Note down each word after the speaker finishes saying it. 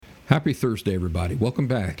Happy Thursday, everybody. Welcome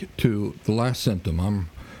back to The Last Symptom. I'm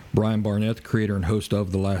Brian Barnett, the creator and host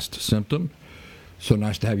of The Last Symptom. So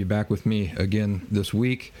nice to have you back with me again this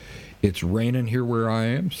week. It's raining here where I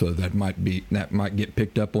am, so that might get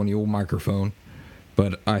picked up on the old microphone,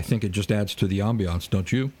 but I think it just adds to the ambiance,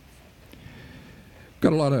 don't you?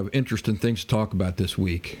 Got a lot of interesting things to talk about this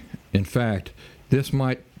week. In fact, this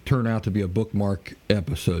might turn out to be a bookmark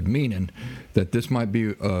episode, meaning that this might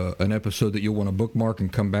be an episode that you'll want to bookmark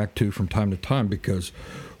and come back to from time to time, because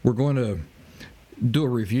we're going to do a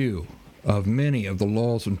review of many of the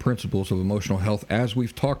laws and principles of emotional health as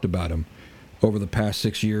we've talked about them over the past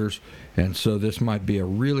 6 years. And so this might be a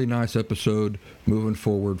really nice episode moving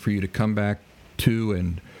forward for you to come back to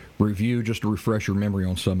and review, just to refresh your memory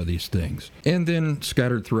on some of these things. And then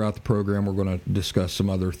scattered throughout the program, we're going to discuss some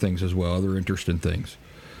other things as well, other interesting things.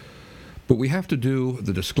 But we have to do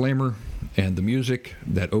the disclaimer and the music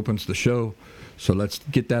that opens the show, so let's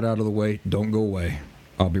get that out of the way. Don't go away.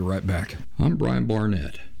 I'll be right back. I'm Brian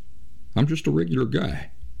Barnett. I'm just a regular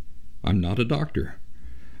guy. I'm not a doctor.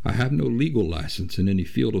 I have no legal license in any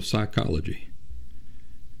field of psychology.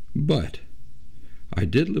 But I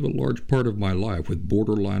did live a large part of my life with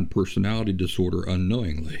borderline personality disorder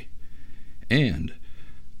unknowingly. And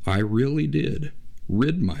I really did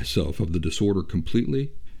rid myself of the disorder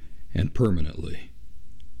completely and permanently.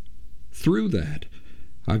 Through that,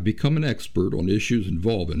 I've become an expert on issues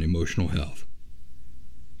involving emotional health.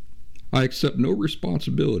 I accept no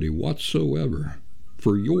responsibility whatsoever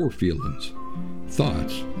for your feelings,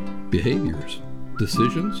 thoughts, behaviors,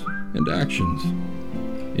 decisions, and actions,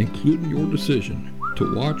 including your decision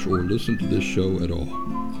to watch or listen to this show at all.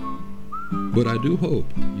 But I do hope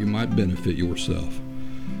you might benefit yourself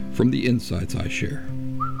from the insights I share.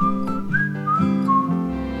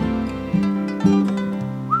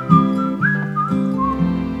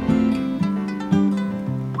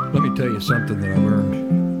 Let me tell you something that I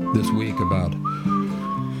learned this week about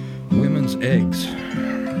women's eggs.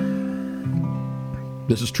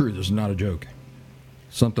 This is true. This is not a joke.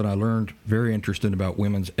 Something I learned very interesting about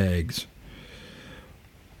women's eggs.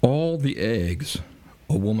 All the eggs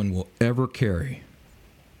a woman will ever carry,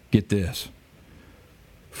 get this,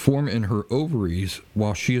 form in her ovaries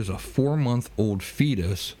while she is a 4-month-old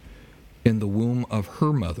fetus in the womb of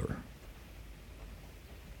her mother.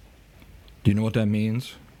 Do you know what that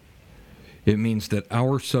means? It means that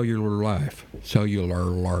our cellular life,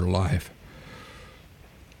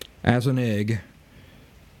 as an egg,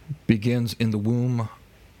 begins in the womb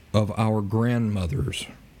of our grandmothers.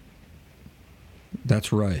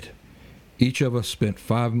 That's right. Each of us spent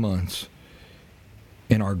 5 months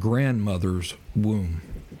in our grandmother's womb.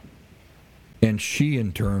 And she,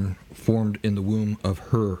 in turn, formed in the womb of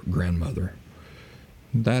her grandmother.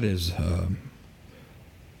 That is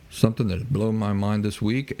something that blew my mind this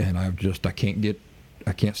week, and I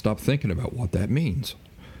can't stop thinking about what that means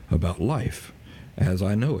about life as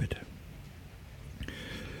I know it.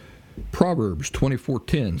 Proverbs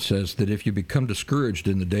 24:10 says that if you become discouraged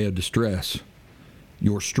in the day of distress,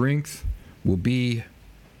 your strength will be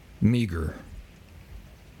meager.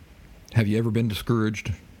 Have you ever been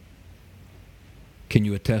discouraged? Can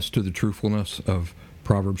you attest to the truthfulness of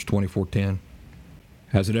Proverbs 24:10?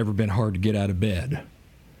 Has it ever been hard to get out of bed?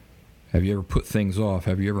 Have you ever put things off?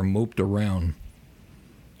 Have you ever moped around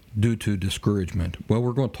due to discouragement? Well,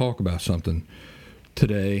 we're going to talk about something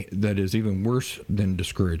today that is even worse than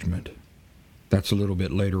discouragement. That's a little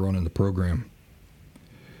bit later on in the program.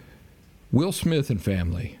 Will Smith and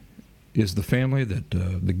family is the family that,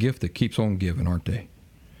 the gift that keeps on giving, aren't they?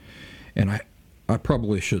 And I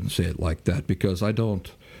probably shouldn't say it like that, because I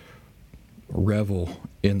don't revel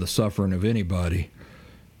in the suffering of anybody.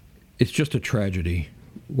 It's just a tragedy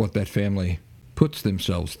what that family puts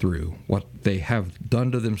themselves through, what they have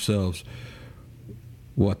done to themselves,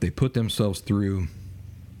 what they put themselves through.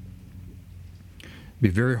 Be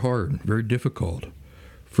very hard, very difficult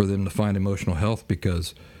for them to find emotional health,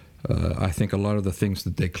 because I think a lot of the things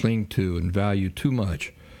that they cling to and value too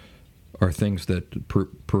much are things that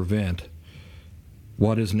prevent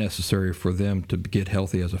what is necessary for them to get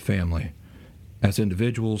healthy as a family, as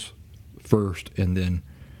individuals first, and then,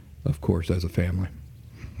 of course, as a family.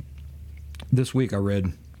 This week I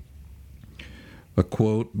read a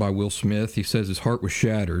quote by Will Smith. He says his heart was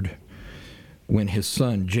shattered when his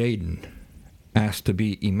son, Jaden, asked to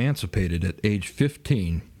be emancipated at age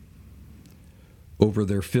 15 over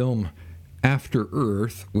their film After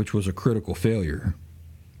Earth, which was a critical failure.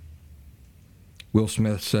 Will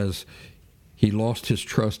Smith says, he lost his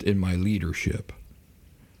trust in my leadership.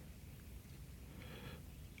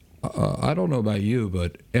 I don't know about you,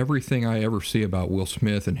 but everything I ever see about Will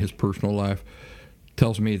Smith and his personal life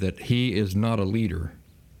tells me that he is not a leader.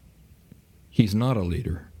 He's not a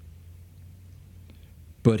leader.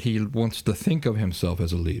 But he wants to think of himself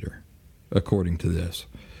as a leader, according to this.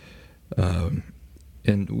 And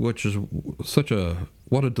which is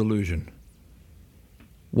what a delusion.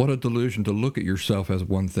 What a delusion to look at yourself as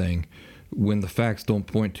one thing when the facts don't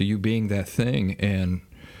point to you being that thing, and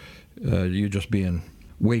you just being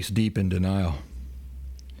waist deep in denial.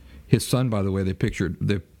 His son, by the way, they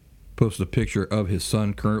posted a picture of his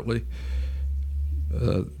son currently.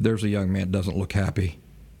 There's a young man that doesn't look happy.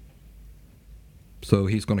 So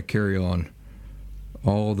he's going to carry on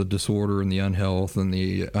all the disorder and the unhealth and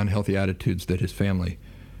the unhealthy attitudes that his family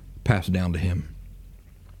passed down to him.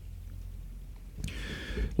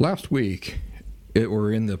 Last week,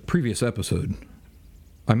 or in the previous episode,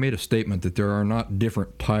 I made a statement that there are not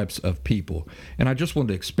different types of people. And I just wanted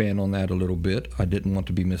to expand on that a little bit. I didn't want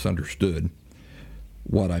to be misunderstood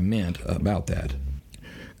what I meant about that.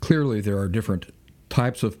 Clearly, there are different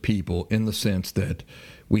types of people in the sense that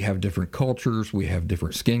we have different cultures, we have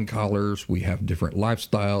different skin colors, we have different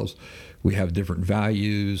lifestyles, we have different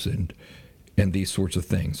values, and these sorts of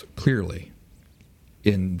things. Clearly,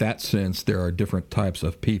 in that sense, there are different types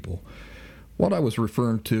of people. What I was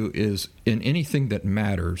referring to is in anything that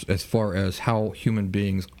matters as far as how human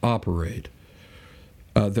beings operate,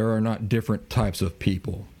 there are not different types of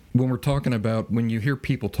people. When you hear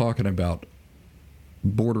people talking about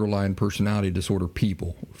borderline personality disorder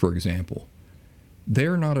people, for example,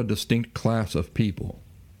 they're not a distinct class of people.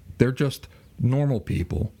 They're just normal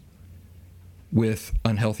people with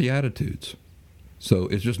unhealthy attitudes. So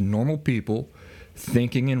it's just normal people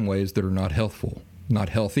thinking in ways that are not healthful, not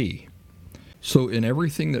healthy. So in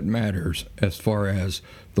everything that matters as far as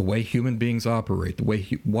the way human beings operate,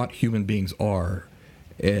 what human beings are,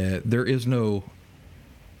 there is no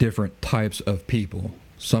different types of people.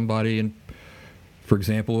 Somebody, for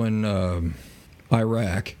example, in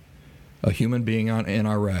Iraq, a human being in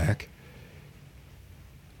Iraq,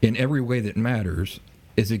 in every way that matters,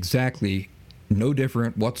 is exactly no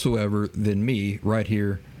different whatsoever than me right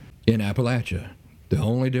here in Appalachia. The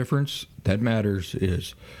only difference that matters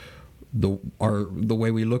is the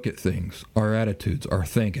way we look at things, our attitudes, our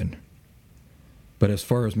thinking. But as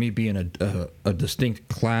far as me being a distinct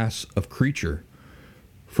class of creature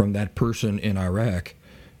from that person in Iraq,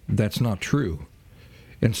 that's not true.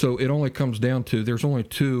 And so it only comes down to there's only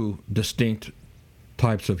two distinct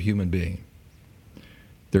types of human being.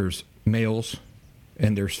 There's males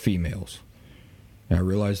and there's females. And I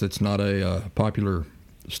realize that's not a popular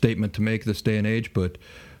statement to make this day and age, but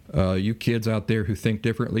you kids out there who think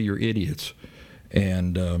differently, you're idiots.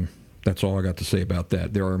 And that's all I got to say about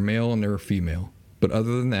that. There are male and there are female. But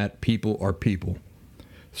other than that, people are people.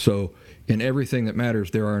 So in everything that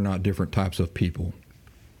matters, there are not different types of people.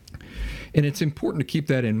 And it's important to keep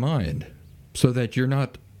that in mind so that you're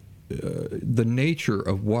not, the nature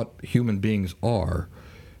of what human beings are,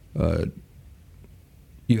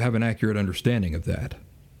 you have an accurate understanding of that.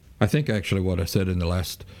 I think actually what I said in the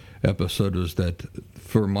last episode is that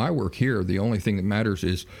for my work here, the only thing that matters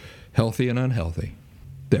is healthy and unhealthy.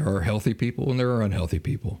 There are healthy people and there are unhealthy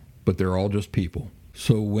people, but they're all just people.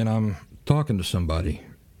 So when I'm talking to somebody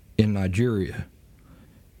in Nigeria,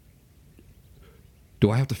 do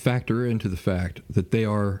I have to factor into the fact that they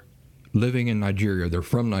are living in Nigeria, they're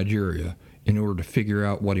from Nigeria, in order to figure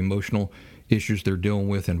out what emotional issues they're dealing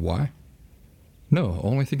with and why? No,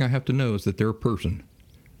 only thing I have to know is that they're a person.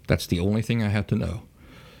 That's the only thing I have to know.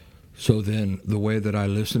 So then the way that I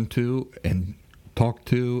listen to and talk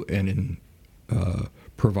to and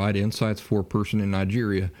provide insights for a person in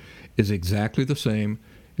Nigeria is exactly the same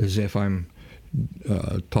as if I'm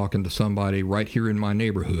talking to somebody right here in my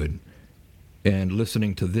neighborhood and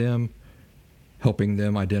listening to them, helping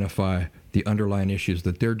them identify the underlying issues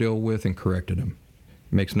that they're dealing with and correcting them.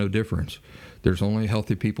 It makes no difference. There's only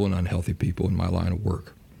healthy people and unhealthy people in my line of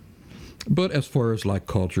work. But as far as like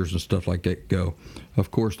cultures and stuff like that go,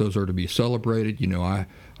 of course, those are to be celebrated. You know, I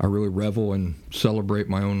really revel and celebrate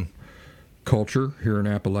my own culture here in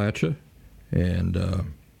Appalachia, and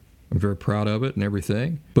I'm very proud of it and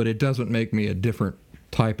everything. But it doesn't make me a different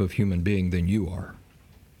type of human being than you are.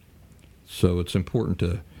 So it's important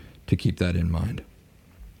to keep that in mind.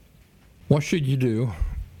 What should you do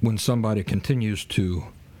when somebody continues to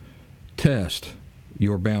test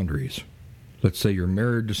your boundaries? Let's say you're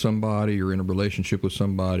married to somebody, you're in a relationship with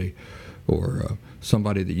somebody, or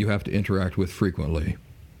somebody that you have to interact with frequently.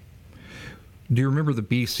 Do you remember the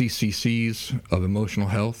BCCCs of emotional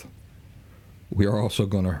health? We are also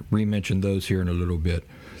going to re-mention those here in a little bit.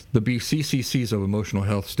 The BCCCs of emotional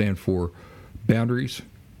health stand for boundaries,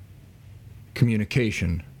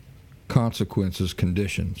 communication, consequences,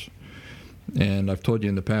 conditions. And I've told you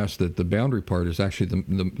in the past that the boundary part is actually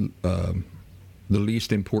the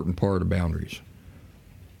least important part of boundaries.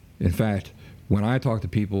 In fact, when I talk to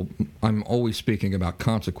people, I'm always speaking about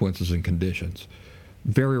consequences and conditions,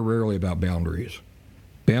 very rarely about boundaries.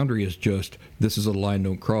 Boundary is just, this is a line,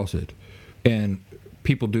 don't cross it. And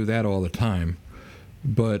people do that all the time,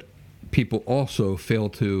 but people also fail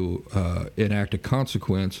to enact a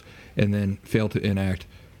consequence and then fail to enact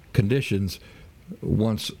conditions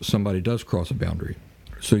once somebody does cross a boundary.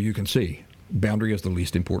 So you can see, boundary is the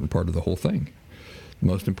least important part of the whole thing. The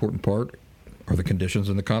most important part are the conditions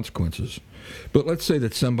and the consequences. But let's say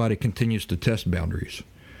that somebody continues to test boundaries.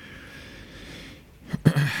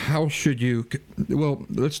 How should you, well,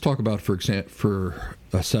 let's talk about, for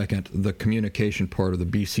a second, the communication part of the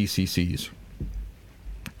BCCCs.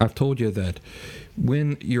 I've told you that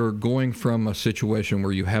when you're going from a situation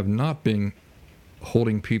where you have not been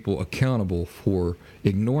holding people accountable for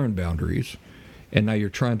ignoring boundaries, and now you're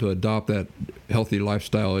trying to adopt that healthy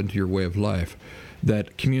lifestyle into your way of life,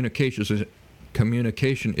 that communication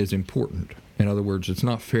is important. In other words, it's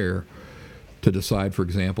not fair to decide, for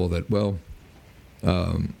example, that, well,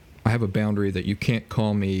 I have a boundary that you can't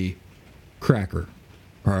call me cracker,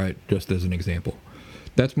 all right, just as an example.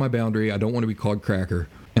 That's my boundary. I don't want to be called cracker,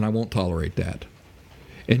 and I won't tolerate that.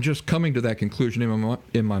 And just coming to that conclusion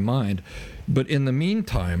in my mind, but in the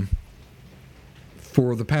meantime,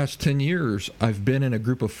 for the past 10 years, I've been in a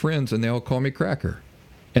group of friends, and they all call me cracker.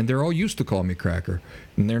 And they're all used to call me cracker,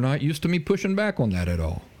 and they're not used to me pushing back on that at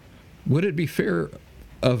all. Would it be fair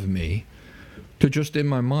of me to just in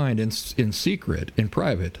my mind, in secret, in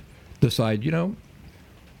private, decide,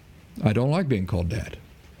 I don't like being called that.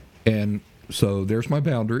 And so there's my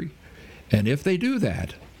boundary. And if they do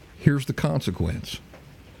that, here's the consequence.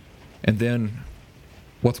 And then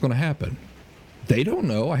what's going to happen? They don't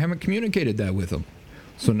know. I haven't communicated that with them.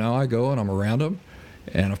 So now I go and I'm around them.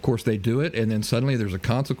 And of course they do it. And then suddenly there's a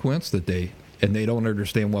consequence and they don't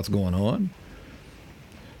understand what's going on.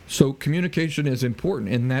 So communication is important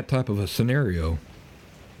in that type of a scenario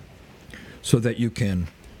so that you can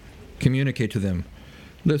communicate to them,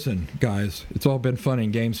 listen, guys, it's all been fun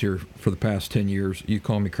and games here for the past 10 years. You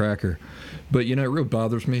call me cracker. But, it really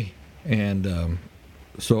bothers me. And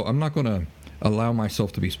so I'm not going to allow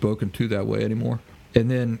myself to be spoken to that way anymore.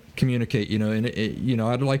 And then communicate,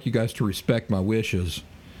 I'd like you guys to respect my wishes.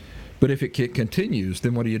 But if it continues,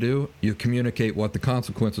 then what do? You communicate what the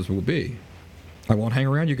consequences will be. I won't hang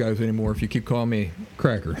around you guys anymore if you keep calling me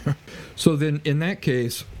cracker. So then in that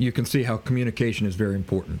case, you can see how communication is very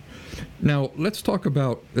important. Now, let's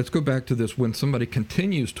go back to this when somebody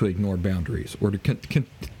continues to ignore boundaries or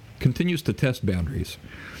continues to test boundaries.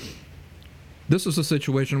 This is a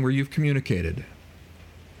situation where you've communicated.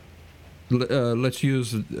 Let's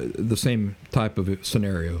use the same type of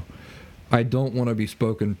scenario. I don't want to be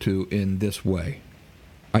spoken to in this way.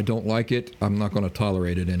 I don't like it. I'm not going to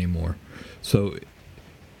tolerate it anymore. So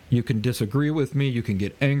you can disagree with me, you can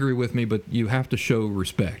get angry with me, but you have to show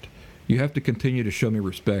respect. You have to continue to show me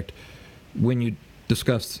respect when you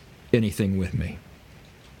discuss anything with me.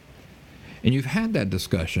 And you've had that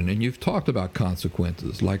discussion, and you've talked about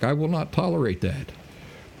consequences, like I will not tolerate that.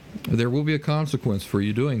 There will be a consequence for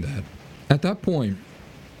you doing that. At that point,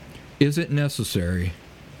 is it necessary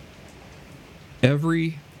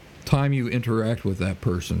every time you interact with that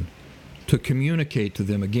person to communicate to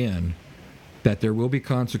them again that there will be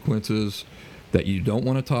consequences, that you don't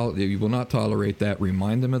want to that you will not tolerate that,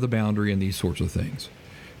 remind them of the boundary and these sorts of things?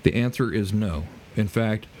 The answer is no. In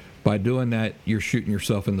fact, by doing that, you're shooting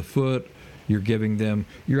yourself in the foot.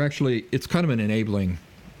 It's kind of an enabling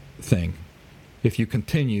thing. If you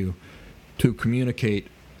continue to communicate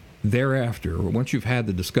thereafter, or once you've had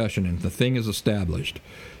the discussion and the thing is established,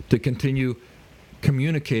 to continue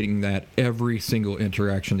communicating that every single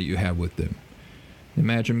interaction that you have with them.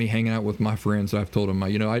 Imagine me hanging out with my friends. I've told them,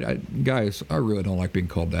 guys, I really don't like being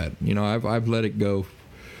called that. I've let it go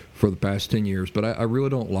for the past 10 years, but I really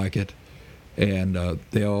don't like it. And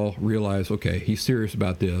they all realize, okay, he's serious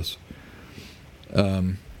about this.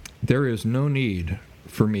 There is no need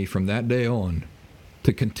for me from that day on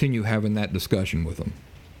to continue having that discussion with them.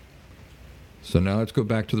 So now let's go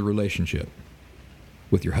back to the relationship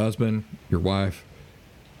with your husband, your wife,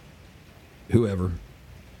 whoever,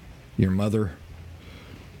 your mother.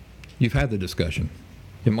 You've had the discussion.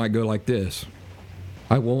 It might go like this.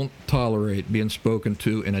 I won't tolerate being spoken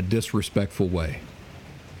to in a disrespectful way.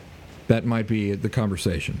 That might be the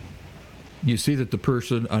conversation. You see that the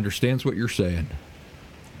person understands what you're saying.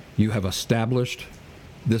 You have established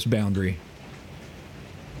this boundary.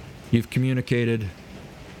 You've communicated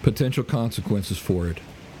potential consequences for it.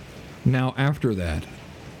 Now, after that,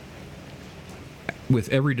 with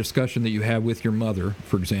every discussion that you have with your mother,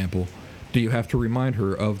 for example, do you have to remind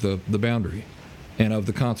her of the boundary and of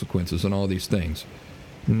the consequences and all these things?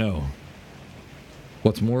 No.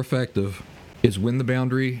 What's more effective is when the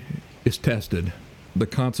boundary is tested, the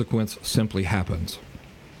consequence simply happens.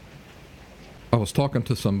 I was talking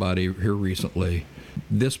to somebody here recently.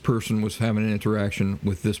 This person was having an interaction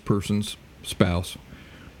with this person's spouse.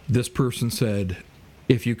 This person said,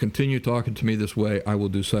 if you continue talking to me this way, I will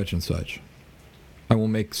do such and such. I will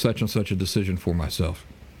make such and such a decision for myself.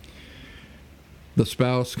 The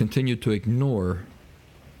spouse continued to ignore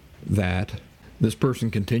that. This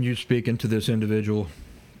person continued speaking to this individual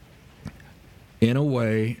in a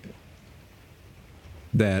way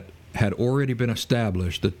that had already been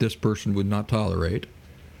established that this person would not tolerate.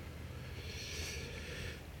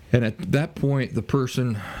 And at that point, the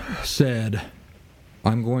person said,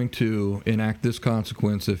 I'm going to enact this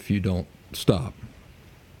consequence if you don't stop.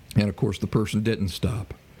 And of course, the person didn't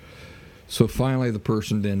stop. So finally, the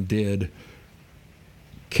person then did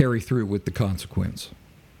carry through with the consequence.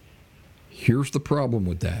 Here's the problem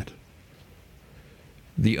with that.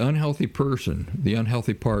 The unhealthy person, the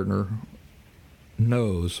unhealthy partner,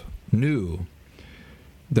 knew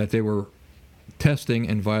that they were testing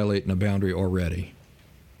and violating a boundary already.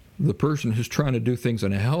 The person who's trying to do things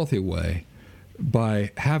in a healthy way,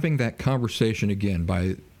 by having that conversation again,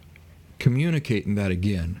 by communicating that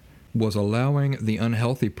again, was allowing the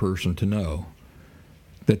unhealthy person to know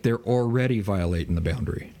that they're already violating the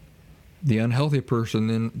boundary. The unhealthy person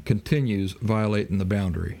then continues violating the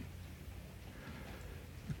boundary.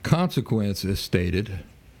 Consequence is stated.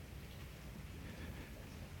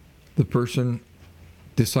 The person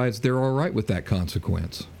decides they're all right with that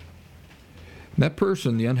consequence. That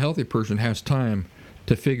person, the unhealthy person, has time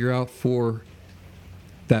to figure out for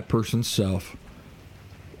that person's self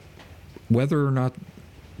whether or not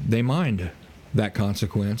they mind that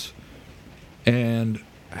consequence and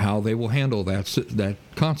how they will handle that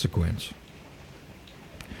consequence.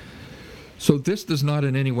 So this does not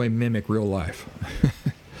in any way mimic real life.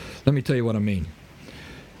 Let me tell you what I mean.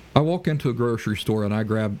 I walk into a grocery store and I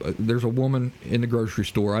there's a woman in the grocery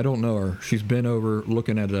store. I don't know her. She's been over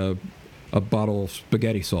looking at a bottle of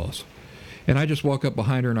spaghetti sauce. And I just walk up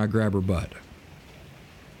behind her and I grab her butt.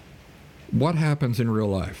 What happens in real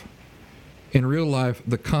life? In real life,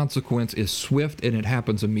 the consequence is swift and it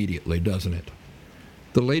happens immediately, doesn't it?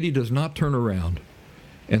 The lady does not turn around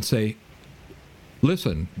and say,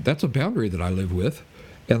 listen, that's a boundary that I live with,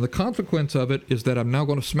 and the consequence of it is that I'm now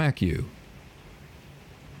going to smack you.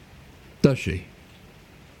 Does she?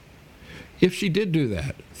 If she did do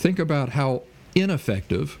that, think about how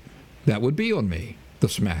ineffective that would be on me, the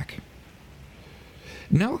smack.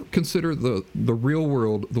 Now consider the real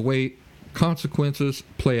world, the way consequences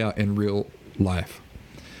play out in real life.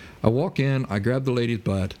 I walk in, I grab the lady's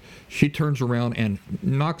butt, she turns around and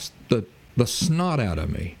knocks the snot out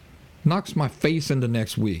of me, knocks my face into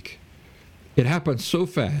next week. It happens so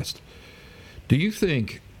fast. Do you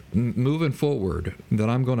think, moving forward, that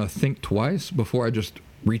I'm going to think twice before I just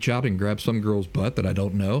reach out and grab some girl's butt that I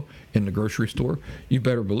don't know in the grocery store? You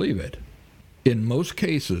better believe it. In most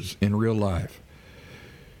cases in real life,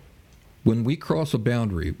 when we cross a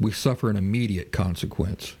boundary, we suffer an immediate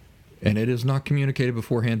consequence. And it is not communicated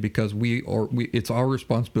beforehand because it's our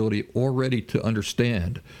responsibility already to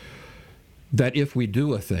understand that if we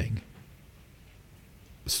do a thing,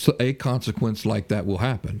 a consequence like that will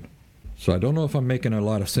happen. So I don't know if I'm making a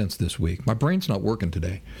lot of sense this week. My brain's not working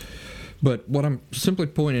today. But what I'm simply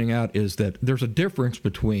pointing out is that there's a difference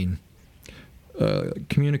between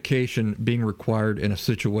communication being required in a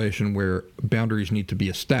situation where boundaries need to be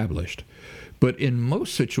established. But in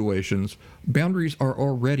most situations, boundaries are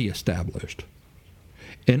already established.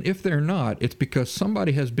 And if they're not, it's because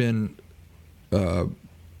somebody has been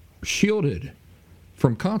shielded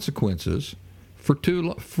from consequences for too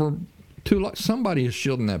long. Somebody is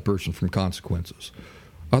shielding that person from consequences.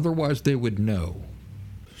 Otherwise, they would know.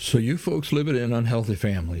 So you folks living in unhealthy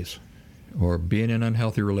families or being in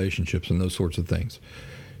unhealthy relationships and those sorts of things,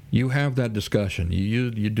 you have that discussion. You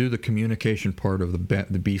do the communication part of the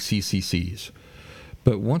BCCCs.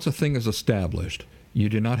 But once a thing is established, you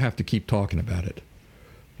do not have to keep talking about it.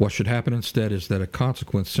 What should happen instead is that a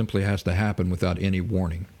consequence simply has to happen without any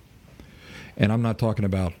warning. And I'm not talking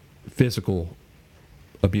about physical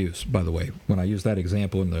abuse, by the way. When I use that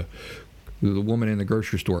example in the woman in the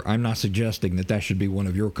grocery store, I'm not suggesting that should be one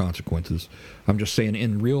of your consequences. I'm just saying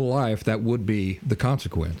in real life that would be the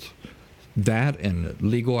consequence. That and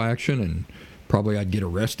legal action, and probably I'd get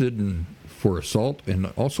arrested for assault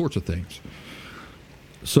and all sorts of things.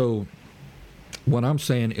 So What I'm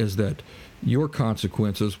saying is that your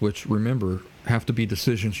consequences, which, remember, have to be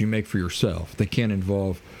decisions you make for yourself. They can't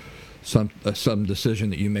involve some decision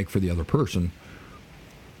that you make for the other person.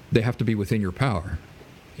 They have to be within your power.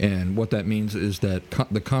 And what that means is that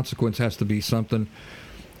the consequence has to be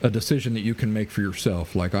a decision that you can make for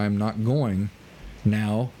yourself. Like, I'm not going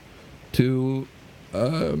now to,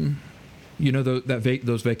 those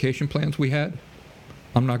vacation plans we had.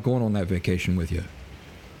 I'm not going on that vacation with you.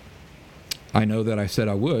 I know that I said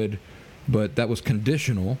I would, but that was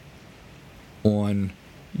conditional on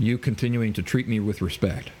you continuing to treat me with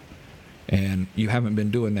respect. And you haven't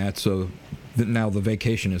been doing that, so now the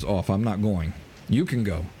vacation is off. I'm not going. You can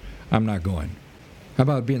go. I'm not going. How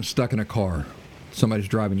about being stuck in a car? Somebody's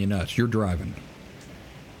driving you nuts. You're driving.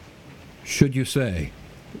 Should you say,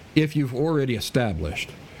 if you've already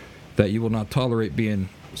established that you will not tolerate being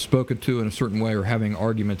spoken to in a certain way or having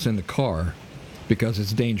arguments in the car because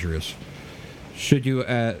it's dangerous, should you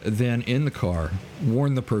then in the car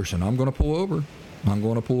warn the person, I'm going to pull over. I'm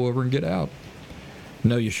going to pull over and get out?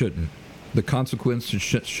 No, you shouldn't. The consequence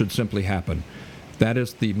should simply happen. That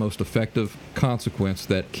is the most effective consequence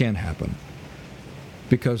that can happen.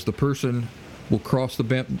 Because the person will cross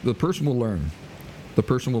the person will learn. The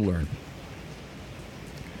person will learn.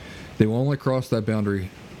 They will only cross that boundary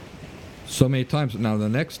so many times. Now, the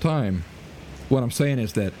next time, what I'm saying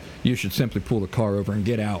is that you should simply pull the car over and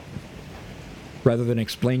get out. Rather than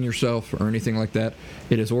explain yourself or anything like that.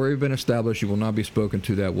 It has already been established you will not be spoken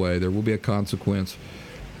to that way. There will be a consequence.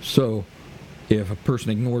 So, if a person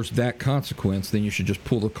ignores that consequence, then you should just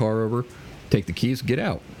pull the car over, take the keys, get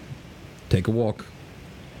out. Take a walk.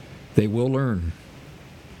 They will learn.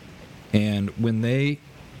 And when they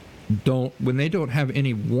don't have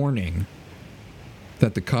any warning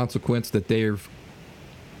that the consequence that they've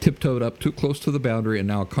tiptoed up too close to the boundary and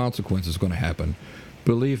now a consequence is going to happen,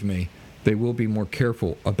 believe me, they will be more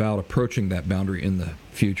careful about approaching that boundary in the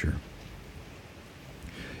future.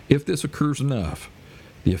 If this occurs enough,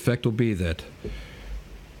 the effect will be that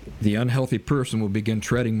the unhealthy person will begin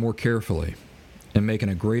treading more carefully and making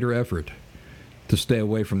a greater effort to stay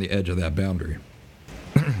away from the edge of that boundary.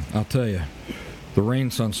 I'll tell you, the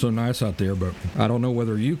rain sounds so nice out there, but I don't know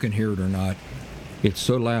whether you can hear it or not. It's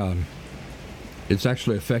so loud. It's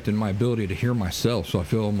actually affecting my ability to hear myself, so I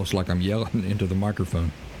feel almost like I'm yelling into the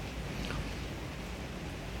microphone.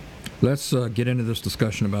 Let's get into this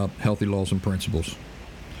discussion about healthy laws and principles,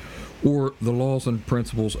 or the laws and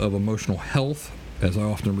principles of emotional health, as I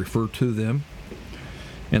often refer to them.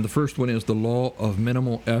 And the first one is the law of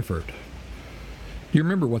minimal effort. Do you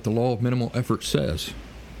remember what the law of minimal effort says?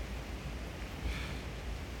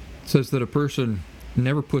 It says that a person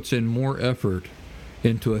never puts in more effort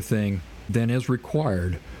into a thing than is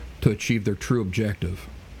required to achieve their true objective.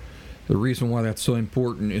 The reason why that's so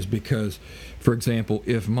important is because, for example,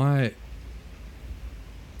 if my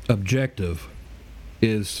objective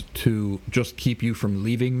is to just keep you from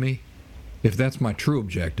leaving me, if that's my true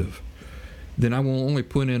objective, then I will only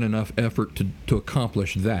put in enough effort to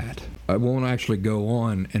accomplish that. I won't actually go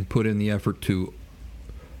on and put in the effort to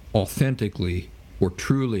authentically or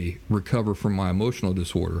truly recover from my emotional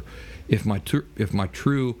disorder if my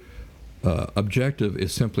true objective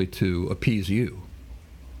is simply to appease you.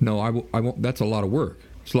 No, I won't. That's a lot of work.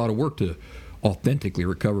 It's a lot of work to authentically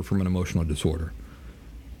recover from an emotional disorder.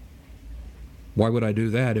 Why would I do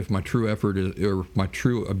that if my true effort or my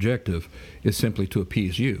true objective is simply to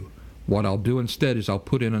appease you? What I'll do instead is I'll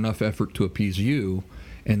put in enough effort to appease you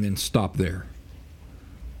and then stop there.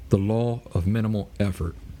 The law of minimal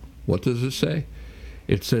effort. What does it say?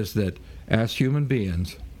 It says that as human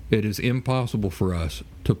beings, it is impossible for us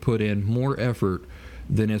to put in more effort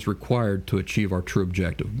than is required to achieve our true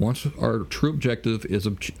objective. Once our true objective is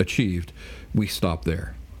achieved, we stop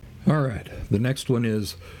there. All right, the next one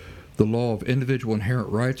is the law of individual inherent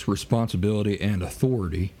rights, responsibility, and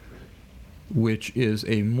authority, which is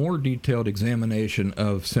a more detailed examination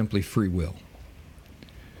of simply free will.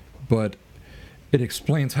 But it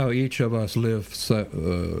explains how each of us lives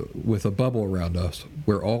with a bubble around us,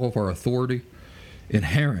 where all of our authority,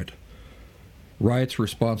 inherent rights,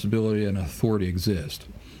 responsibility, and authority exist.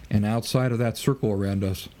 And outside of that circle around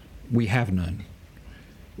us, we have none.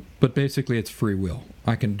 But basically, it's free will.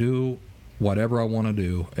 I can do whatever I want to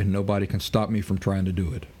do, and nobody can stop me from trying to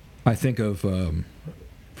do it. I think of,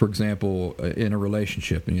 for example, in a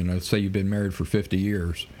relationship, say you've been married for 50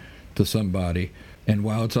 years to somebody, and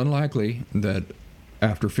while it's unlikely that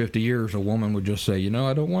after 50 years a woman would just say,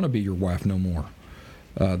 I don't want to be your wife no more,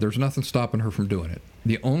 there's nothing stopping her from doing it.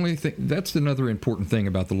 The only thing, that's another important thing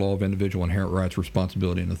about the law of individual inherent rights,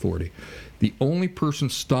 responsibility, and authority. The only person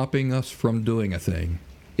stopping us from doing a thing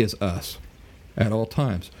is us. at all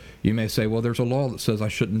times. You may say, well, there's a law that says I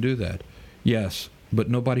shouldn't do that. Yes, but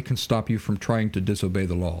nobody can stop you from trying to disobey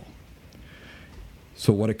the law.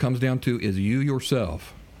 So what it comes down to is you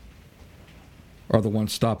yourself are the one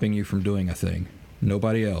stopping you from doing a thing,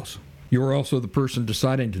 nobody else. You're also the person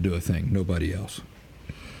deciding to do a thing, nobody else.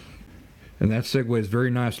 And that segues very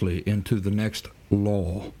nicely into the next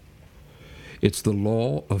law. It's the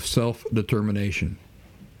law of self-determination.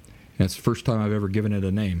 And it's the first time I've ever given it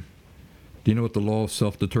a name. Do you know what the law of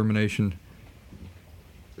self-determination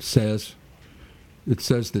says? It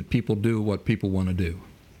says that people do what people want to do.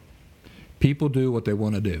 People do what they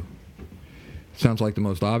want to do. Sounds like the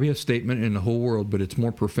most obvious statement in the whole world, but it's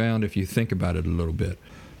more profound if you think about it a little bit.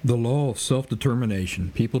 The law of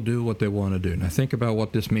self-determination. People do what they want to do. Now think about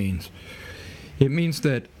what this means. It means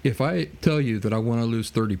that if I tell you that I want to lose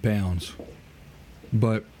 30 pounds,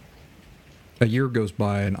 but a year goes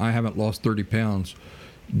by and I haven't lost 30 pounds,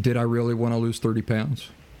 did I really want to lose 30 pounds?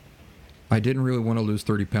 I didn't really want to lose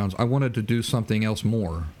 30 pounds. I wanted to do something else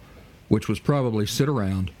more, which was probably sit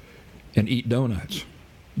around and eat donuts.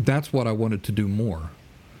 That's what I wanted to do more.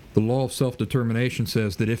 The law of self-determination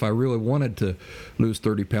says that if I really wanted to lose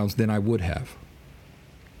 30 pounds, then I would have.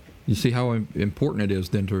 You see how important it is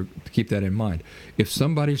then to keep that in mind. If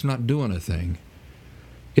somebody's not doing a thing,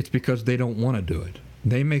 it's because they don't want to do it.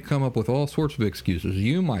 They may come up with all sorts of excuses.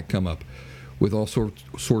 You might come up with all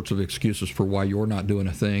sorts of excuses for why you're not doing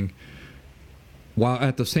a thing, while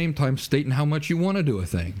at the same time stating how much you want to do a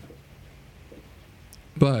thing.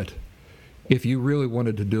 But if you really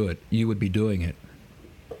wanted to do it, you would be doing it.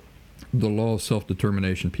 The law of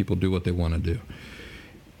self-determination, people do what they want to do.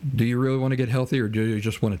 Do you really want to get healthy, or do you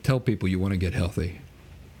just want to tell people you want to get healthy?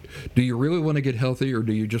 Do you really want to get healthy, or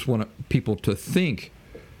do you just want people to think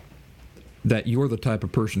that you're the type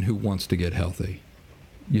of person who wants to get healthy?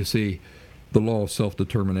 You see, the law of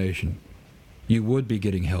self-determination. You would be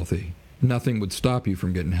getting healthy. Nothing would stop you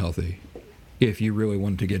from getting healthy if you really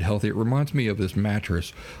wanted to get healthy. It reminds me of this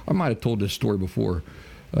mattress. I might have told this story before.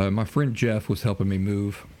 My friend Jeff was helping me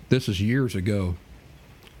move. This is years ago.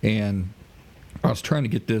 And I was trying to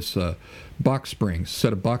get this set of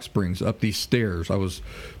box springs up these stairs. I was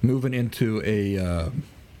moving into a,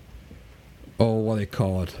 what do they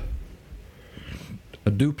call it?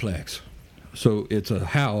 A duplex. So it's a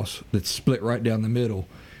house that's split right down the middle,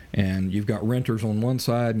 and you've got renters on one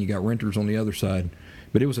side and you got renters on the other side.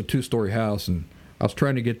 But it was a 2-story house, and I was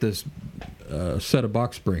trying to get this set of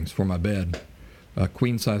box springs for my bed, a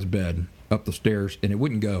queen-size bed, up the stairs, and it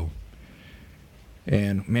wouldn't go.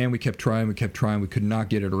 And man, we kept trying, we could not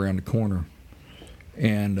get it around the corner.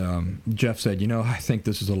 And Jeff said, I think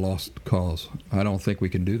this is a lost cause. I don't think we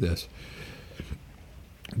can do this.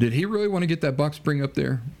 Did he really want to get that box spring up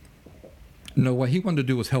there? No, what he wanted to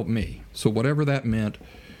do was help me. So whatever that meant,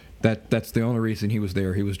 that's the only reason he was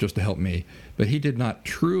there. He was just to help me. But he did not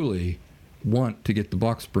truly want to get the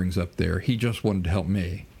box springs up there. He just wanted to help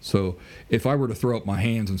me. So if I were to throw up my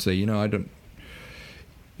hands and say,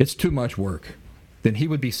 it's too much work, then he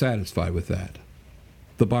would be satisfied with that.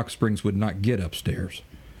 The box springs would not get upstairs.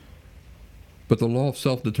 But the law of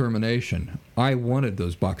self-determination, I wanted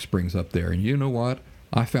those box springs up there. And you know what?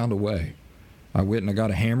 I found a way. I went and I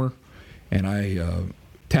got a hammer, and I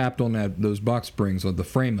tapped on those box springs on the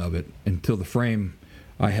frame of it until the frame,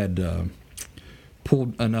 I had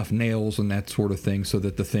pulled enough nails and that sort of thing so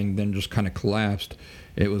that the thing then just kind of collapsed.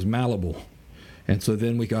 It was malleable. And so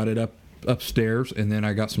then we got it upstairs, and then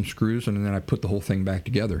I got some screws, and then I put the whole thing back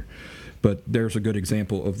together. But there's a good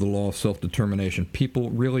example of the law of self-determination. People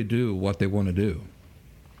really do what they want to do.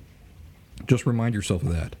 Just remind yourself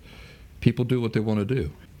of that. People do what they want to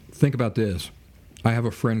do. Think about this. I have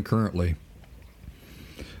a friend currently.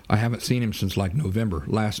 I haven't seen him since like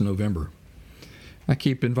last November. I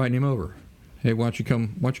keep inviting him over. Hey, why don't you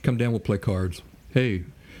come down, we'll play cards. Hey,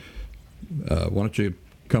 why don't you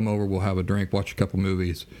come over, we'll have a drink, watch a couple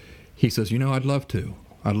movies. He says, I'd love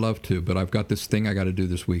to, but I've got this thing I got to do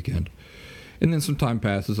this weekend. And then some time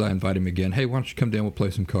passes, I invite him again. Hey, why don't you come down, we'll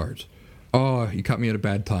play some cards. Oh, you caught me at a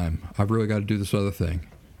bad time. I've really got to do this other thing.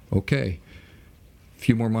 Okay. A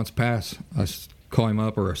few more months pass, I call him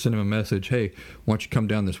up or I send him a message. Hey, why don't you come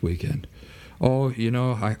down this weekend? Oh,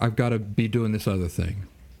 I've got to be doing this other thing.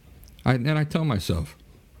 And I tell myself,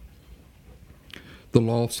 the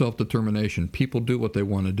law of self-determination, people do what they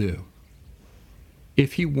want to do.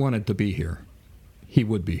 If he wanted to be here, he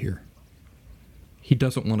would be here. He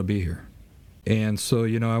doesn't want to be here. And so,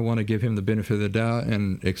 I want to give him the benefit of the doubt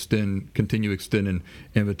and continue extending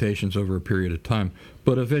invitations over a period of time.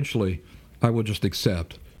 But eventually, I will just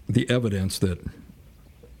accept the evidence that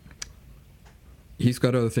he's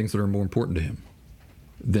got other things that are more important to him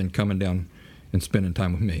than coming down and spending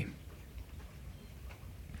time with me.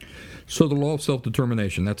 So the law of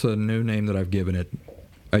self-determination, that's a new name that I've given it.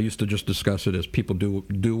 I used to just discuss it as people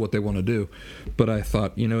do what they want to do, but I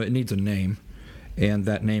thought, it needs a name, and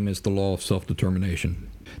that name is the law of self-determination.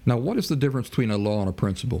 Now, what is the difference between a law and a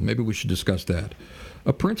principle? Maybe we should discuss that.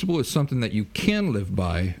 A principle is something that you can live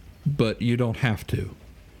by, but you don't have to.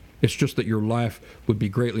 It's just that your life would be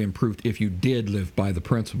greatly improved if you did live by the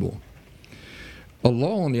principle. A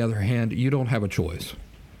law, on the other hand, you don't have a choice.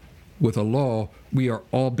 With a law, we are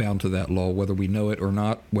all bound to that law, whether we know it or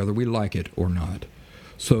not, whether we like it or not.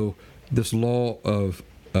 So this law of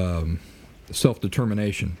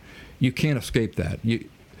self-determination, you can't escape that.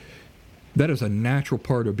 That is a natural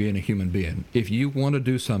part of being a human being. If you want to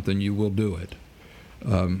do something, you will do it.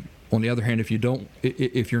 On the other hand, if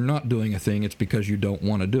you're not doing a thing, it's because you don't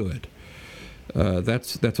want to do it.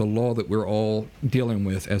 That's a law that we're all dealing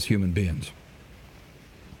with as human beings.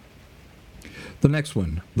 The next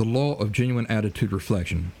one, the law of genuine attitude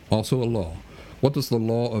reflection, also a law. What does the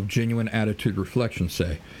law of genuine attitude reflection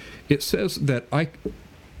say? It says that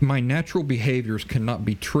my natural behaviors cannot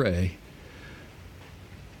betray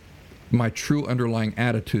my true underlying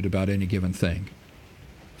attitude about any given thing.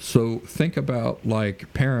 So think about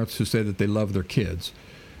like parents who say that they love their kids,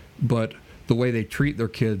 but the way they treat their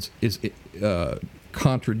kids is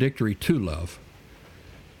contradictory to love.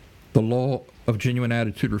 The law of genuine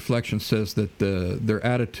attitude reflection says that their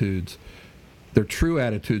attitudes, their true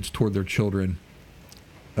attitudes toward their children,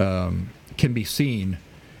 can be seen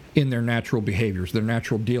in their natural behaviors, their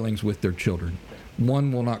natural dealings with their children.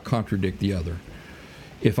 One will not contradict the other.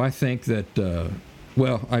 If I think that,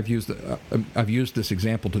 I've used this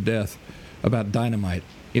example to death about dynamite.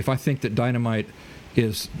 If I think that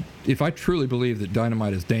if I truly believe that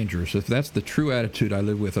dynamite is dangerous, if that's the true attitude I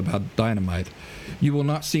live with about dynamite, you will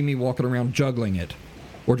not see me walking around juggling it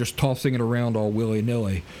or just tossing it around all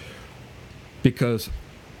willy-nilly, because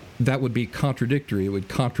that would be contradictory. It would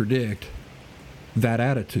contradict that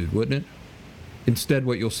attitude, wouldn't it? Instead,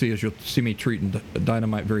 what you'll see is me treating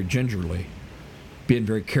dynamite very gingerly, being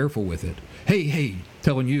very careful with it. Hey,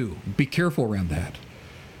 telling you, be careful around that.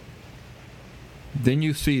 Then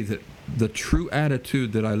you see that the true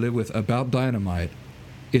attitude that I live with about dynamite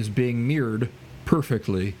is being mirrored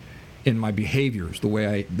perfectly in my behaviors, the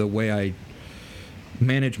way I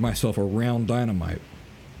manage myself around dynamite.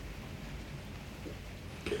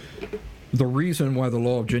 The reason why the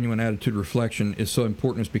law of genuine attitude reflection is so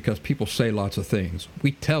important is because people say lots of things.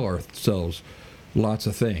 We tell ourselves lots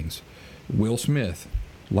of things. Will Smith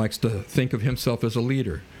likes to think of himself as a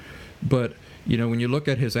leader, but when you look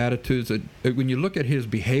at his attitudes, when you look at his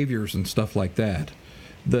behaviors and stuff like that,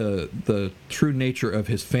 the true nature of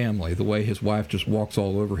his family, the way his wife just walks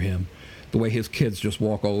all over him, the way his kids just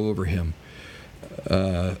walk all over him,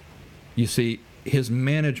 you see, his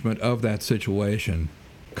management of that situation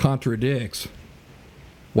contradicts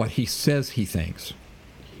what he says he thinks.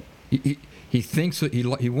 He thinks that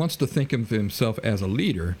he wants to think of himself as a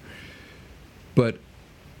leader, but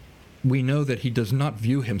we know that he does not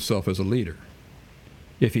view himself as a leader.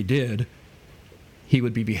 If he did, he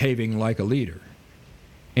would be behaving like a leader,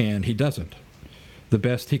 and he doesn't. The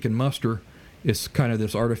best he can muster is kind of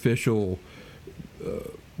this artificial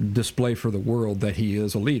display for the world that he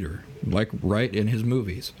is a leader, like right in his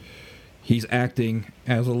movies. He's acting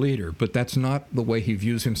as a leader, but that's not the way he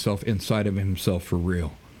views himself inside of himself for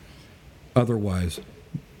real. Otherwise,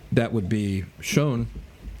 that would be shown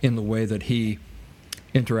in the way that he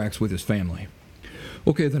interacts with his family.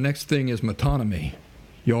 Okay, the next thing is metonymy.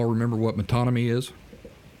 Y'all remember what metonymy is?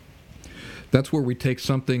 That's where we take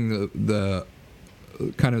something, the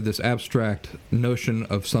kind of this abstract notion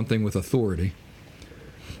of something with authority,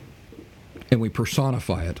 and we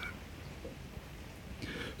personify it.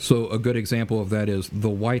 So a good example of that is the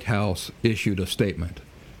White House issued a statement.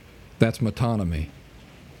 That's metonymy.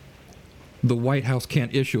 The White House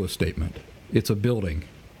can't issue a statement. It's a building.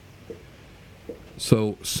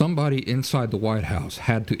 So somebody inside the White House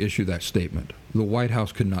had to issue that statement. The White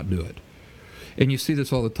House could not do it. And you see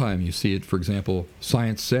this all the time. You see it, for example,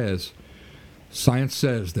 science says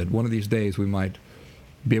that one of these days we might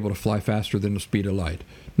be able to fly faster than the speed of light.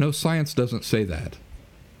 No, science doesn't say that.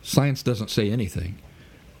 Science doesn't say anything.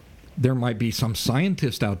 There might be some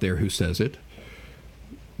scientist out there who says it,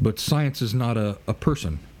 but science is not a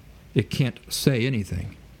person. It can't say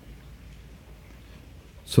anything.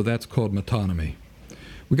 So that's called metonymy.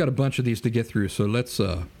 We got a bunch of these to get through, so let's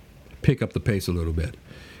pick up the pace a little bit.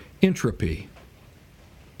 Entropy.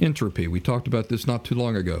 Entropy. We talked about this not too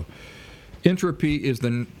long ago. Entropy is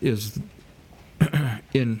in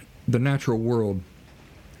the natural world,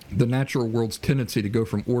 the natural world's tendency to go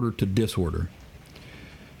from order to disorder.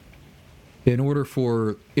 In order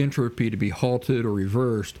for entropy to be halted or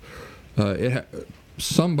reversed,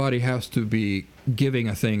 somebody has to be giving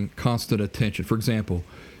a thing constant attention. For example,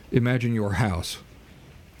 imagine your house.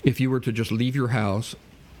 If you were to just leave your house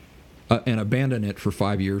and abandon it for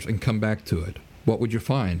 5 years and come back to it, what would you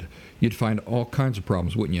find? You'd find all kinds of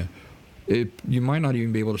problems, wouldn't you? You might not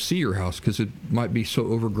even be able to see your house because it might be so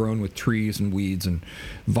overgrown with trees and weeds and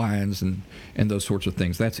vines and those sorts of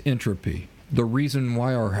things. That's entropy. The reason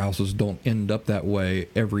why our houses don't end up that way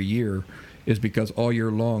every year is because all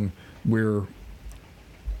year long we're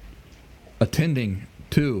attending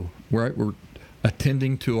to, right? We're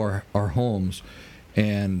attending to our homes,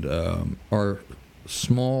 and our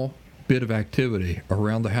small bit of activity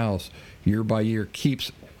around the house year by year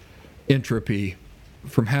keeps entropy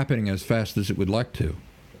from happening as fast as it would like to.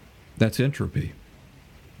 That's entropy.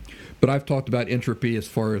 But I've talked about entropy as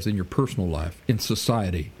far as in your personal life. In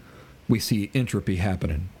society, we see entropy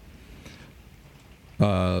happening.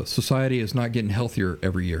 Society is not getting healthier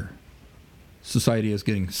every year. Society is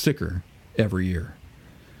getting sicker every year.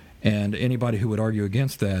 And anybody who would argue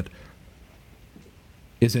against that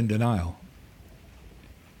is in denial.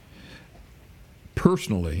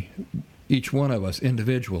 Personally, each one of us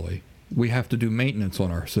individually, we have to do maintenance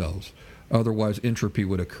on ourselves. Otherwise, entropy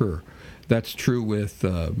would occur. That's true with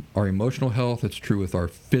our emotional health. It's true with our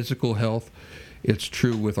physical health. It's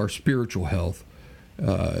true with our spiritual health.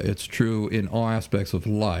 It's true in all aspects of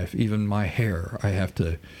life. Even my hair, I have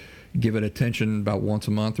to give it attention about once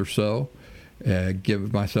a month or so.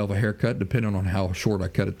 Give myself a haircut, depending on how short I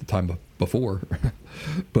cut it the time before.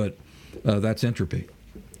 But that's entropy.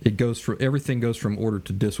 Everything goes from order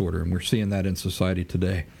to disorder, and we're seeing that in society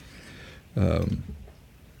today. When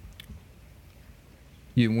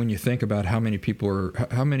you think about how many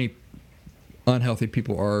unhealthy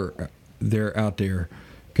people are out there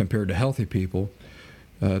compared to healthy people,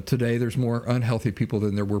 today there's more unhealthy people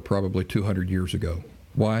than there were probably 200 years ago.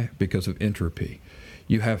 Why? Because of entropy.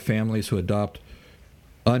 You have families who adopt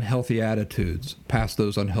unhealthy attitudes, pass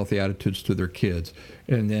those unhealthy attitudes to their kids,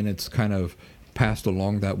 and then it's kind of passed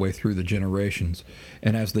along that way through the generations.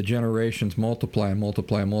 And as the generations multiply and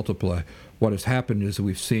multiply and multiply, what has happened is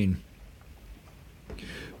we've seen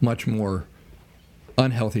much more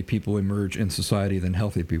unhealthy people emerge in society than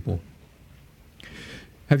healthy people.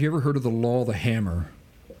 Have you ever heard of the law of the hammer?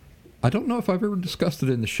 I don't know if I've ever discussed it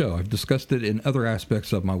in the show. I've discussed it in other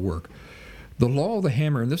aspects of my work. The law of the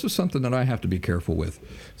hammer, and this is something that I have to be careful with,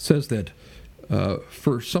 says that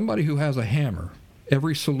for somebody who has a hammer,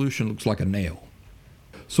 every solution looks like a nail.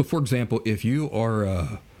 So, for example, if you are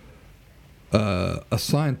a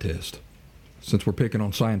scientist, since we're picking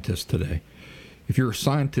on scientists today, if you're a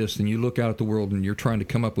scientist and you look out at the world and you're trying to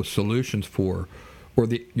come up with solutions for, or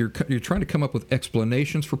you're trying to come up with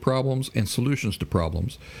explanations for problems and solutions to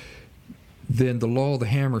problems, then the law of the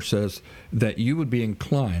hammer says that you would be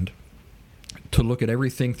inclined to look at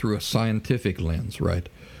everything through a scientific lens, right?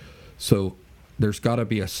 So there's got to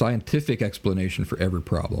be a scientific explanation for every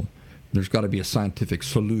problem. There's got to be a scientific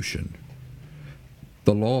solution.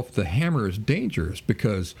 The law of the hammer is dangerous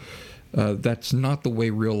because that's not the way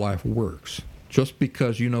real life works. Just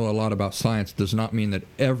because you know a lot about science does not mean that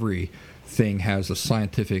everything has a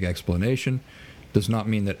scientific explanation, does not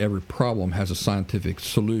mean that every problem has a scientific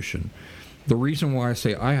solution. The reason why I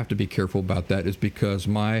say I have to be careful about that is because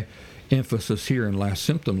my emphasis here in Last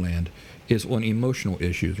Symptom Land is on emotional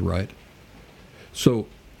issues, right? So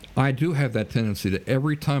I do have that tendency that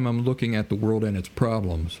every time I'm looking at the world and its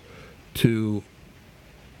problems to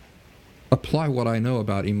apply what I know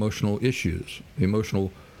about emotional issues,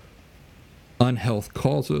 emotional unhealth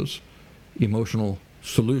causes, emotional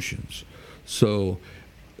solutions. So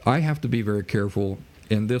I have to be very careful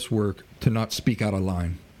in this work to not speak out of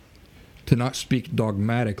line, to not speak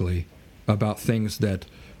dogmatically about things that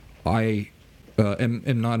I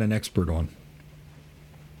am not an expert on.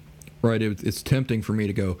 Right? It's tempting for me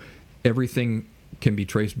to go, everything can be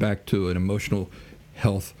traced back to an emotional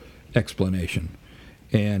health explanation.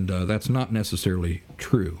 And that's not necessarily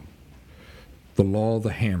true. The law of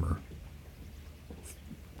the hammer.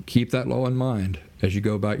 Keep that law in mind as you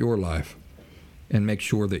go about your life, and make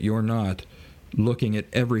sure that you're not looking at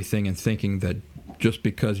everything and thinking that just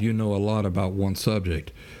because you know a lot about one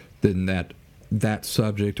subject, then that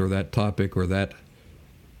subject or that topic or that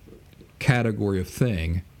category of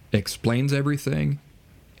thing explains everything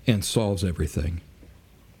and solves everything.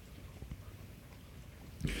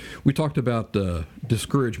 We talked about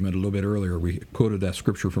discouragement a little bit earlier. We quoted that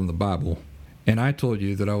scripture from the Bible, and I told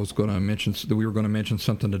you that we were going to mention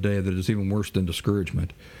something today that is even worse than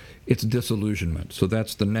discouragement. It's disillusionment. So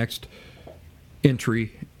that's the next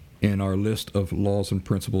entry in our list of laws and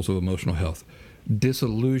principles of emotional health.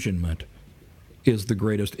 Disillusionment is the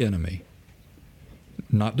greatest enemy.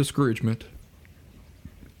 Not discouragement,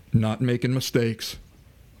 not making mistakes,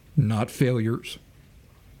 not failures,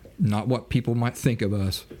 not what people might think of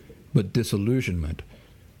us, but disillusionment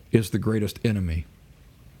is the greatest enemy.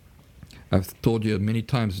 I've told you many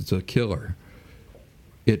times it's a killer.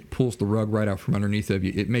 It pulls the rug right out from underneath of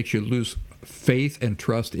you. It makes you lose faith and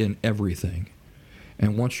trust in everything.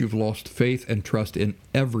 And once you've lost faith and trust in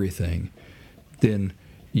everything, then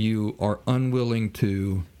you are unwilling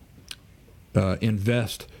to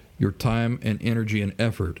invest your time and energy and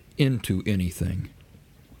effort into anything.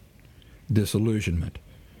 Disillusionment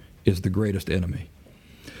is the greatest enemy.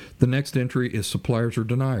 The next entry is suppliers or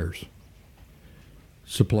deniers.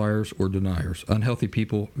 Suppliers or deniers. Unhealthy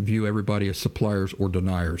people view everybody as suppliers or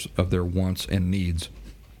deniers of their wants and needs.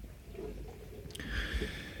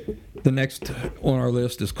 The next on our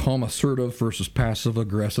list is calm assertive versus passive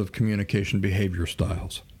aggressive communication behavior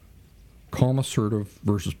styles. Calm assertive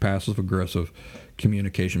versus passive aggressive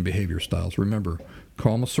communication behavior styles. Remember,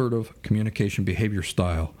 calm assertive communication behavior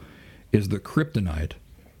style is the kryptonite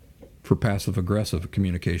for passive aggressive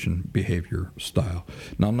communication behavior style.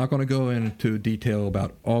 Now, I'm not going to go into detail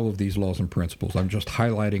about all of these laws and principles. I'm just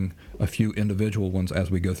highlighting a few individual ones as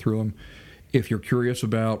we go through them. If you're curious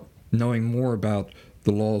about knowing more about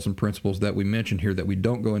the laws and principles that we mentioned here that we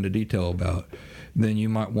don't go into detail about, then you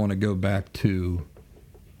might want to go back to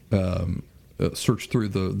search through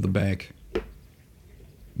the bank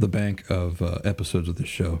of episodes of this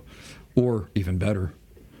show, or even better,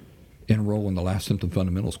 enroll in the Last Symptom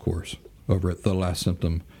Fundamentals course over at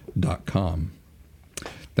thelastsymptom.com.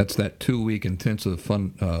 That's that 2-week intensive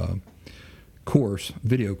fun course,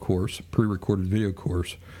 video course, pre-recorded video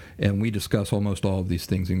course, and we discuss almost all of these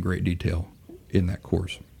things in great detail in that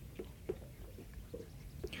course.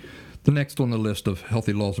 The next on the list of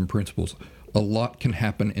healthy laws and principles, a lot can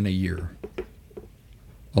happen in a year.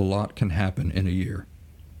 A lot can happen in a year.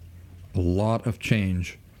 A lot of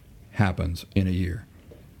change happens in a year.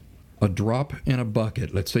 A drop in a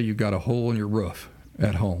bucket, let's say you got a hole in your roof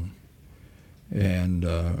at home, and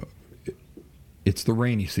it's the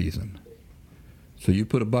rainy season. So you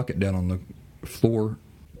put a bucket down on the floor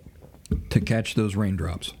to catch those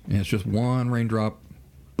raindrops. And it's just one raindrop,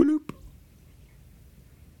 bloop,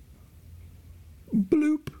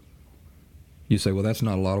 bloop. You say, well, that's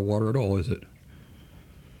not a lot of water at all, is it?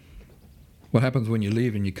 What happens when you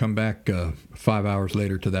leave and you come back 5 hours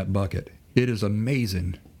later to that bucket? It is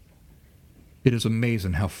amazing. It is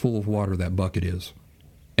amazing how full of water that bucket is,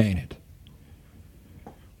 ain't it?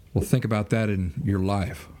 Well, think about that in your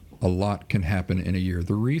life. A lot can happen in a year.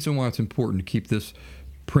 The reason why it's important to keep this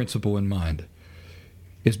principle in mind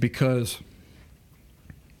is because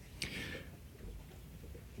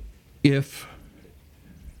if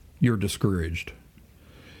you're discouraged,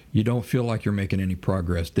 you don't feel like you're making any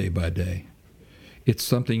progress day by day, it's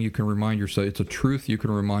something you can remind yourself, it's a truth you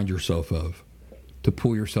can remind yourself of to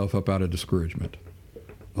pull yourself up out of discouragement.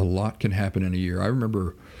 A lot can happen in a year. I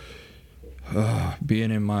remember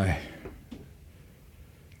being in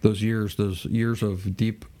those years of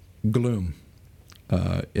deep gloom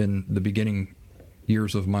in the beginning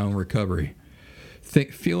years of my own recovery,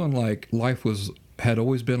 feeling like life had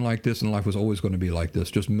always been like this and life was always going to be like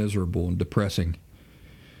this, just miserable and depressing.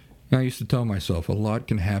 And I used to tell myself, a lot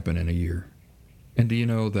can happen in a year. And do you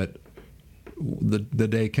know that the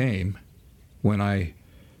day came when I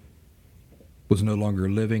was no longer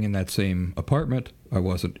living in that same apartment, I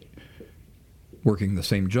wasn't working the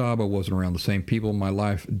same job, I wasn't around the same people, my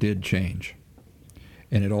life did change.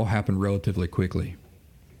 And it all happened relatively quickly.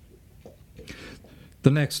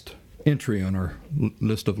 The next entry on our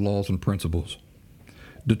list of laws and principles,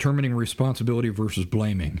 determining responsibility versus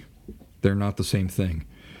blaming. They're not the same thing.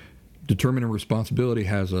 Determining responsibility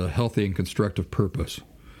has a healthy and constructive purpose.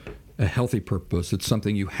 A healthy purpose, it's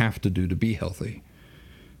something you have to do to be healthy,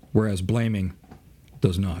 whereas blaming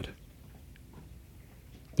does not.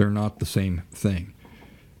 They're not the same thing.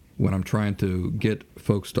 When I'm trying to get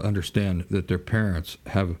folks to understand that their parents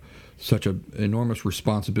have such an enormous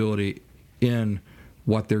responsibility in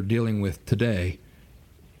what they're dealing with today,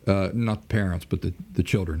 not the parents, but the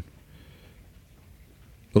children.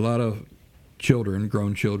 A lot of children,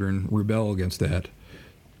 grown children, rebel against that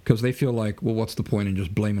because they feel like, well, what's the point in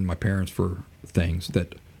just blaming my parents for things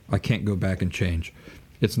that I can't go back and change?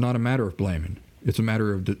 It's not a matter of blaming. It's a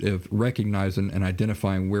matter of recognizing and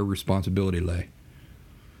identifying where responsibility lay.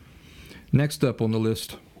 Next up on the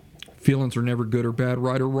list, feelings are never good or bad,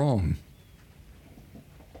 right or wrong.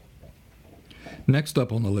 Next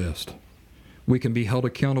up on the list, We can be held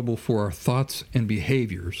accountable for our thoughts and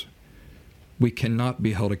behaviors. We cannot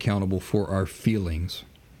be held accountable for our feelings.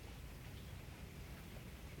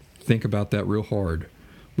 Think about that real hard.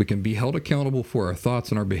 We can be held accountable for our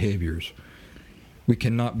thoughts and our behaviors. We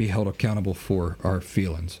cannot be held accountable for our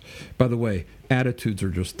feelings. By the way, attitudes are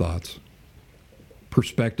just thoughts.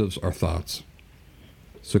 Perspectives are thoughts.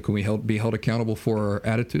 So can we be held accountable for our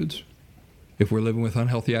attitudes? If we're living with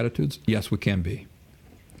unhealthy attitudes, yes, we can be.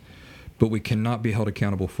 But we cannot be held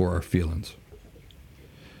accountable for our feelings.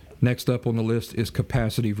 Next up on the list is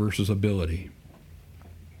capacity versus ability.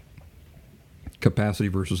 Capacity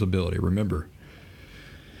versus ability. Remember,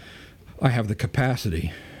 I have the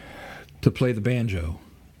capacity to play the banjo,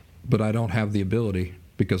 but I don't have the ability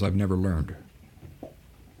because I've never learned.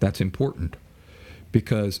 That's important,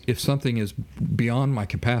 because if something is beyond my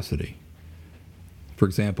capacity, for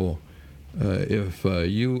example, if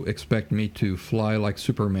you expect me to fly like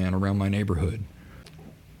Superman around my neighborhood,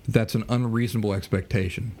 that's an unreasonable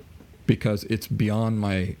expectation, because it's beyond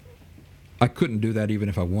my... I couldn't do that even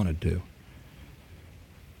if I wanted to.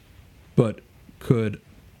 But could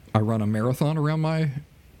I run a marathon around my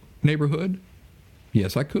neighborhood?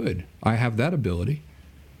 Yes, I could. I have that ability.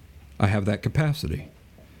 I have that capacity.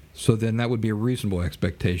 So then that would be a reasonable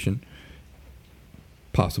expectation.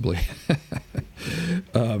 Possibly.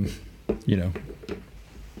 You know,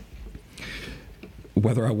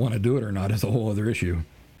 whether I want to do it or not is a whole other issue.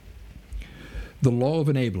 The law of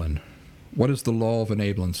enabling. What does the law of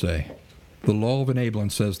enabling say? The law of enabling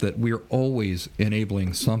says that we are always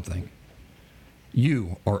enabling something.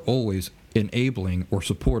 You are always enabling or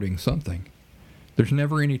supporting something. There's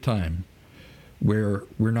never any time where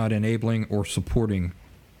we're not enabling or supporting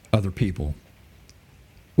other people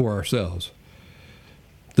or ourselves.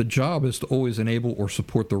 The job is to always enable or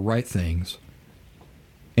support the right things,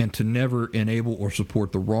 and to never enable or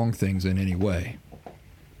support the wrong things in any way.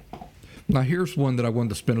 Now here's one that I wanted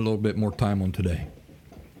to spend a little bit more time on today.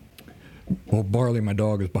 Well, Barley, my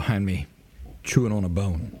dog, is behind me chewing on a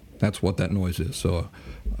bone. That's what that noise is, so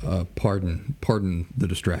pardon the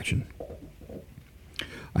distraction.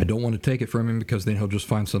 I don't want to take it from him because then he'll just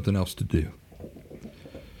find something else to do.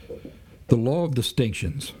 The law of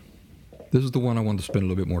distinctions. This is the one I wanted to spend a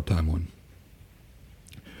little bit more time on.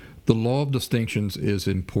 The law of distinctions is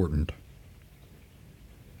important.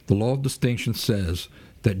 The law of distinction says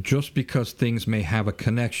that just because things may have a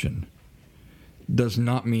connection does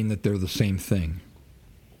not mean that they're the same thing.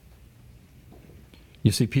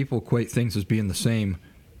 You see, people equate things as being the same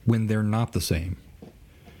when they're not the same.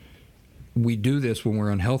 We do this when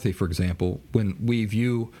we're unhealthy, for example, when we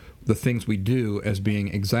view the things we do as being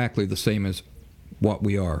exactly the same as what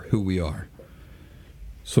we are, who we are.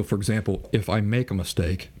 So, for example, if I make a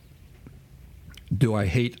mistake, do I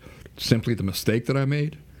hate simply the mistake that I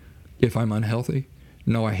made if I'm unhealthy?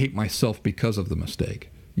 No, I hate myself because of the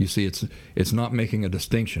mistake. You see, it's not making a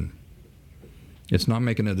distinction. It's not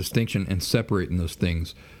making a distinction and separating those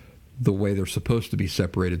things the way they're supposed to be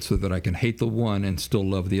separated so that I can hate the one and still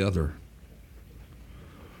love the other.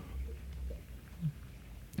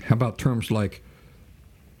 How about terms like,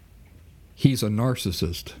 he's a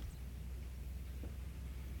narcissist?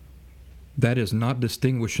 That is not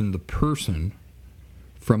distinguishing the person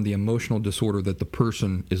from the emotional disorder that the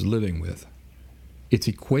person is living with. It's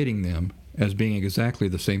equating them as being exactly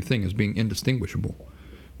the same thing, as being indistinguishable,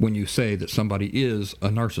 when you say that somebody is a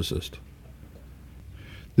narcissist.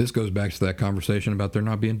 This goes back to that conversation about there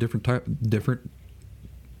not being different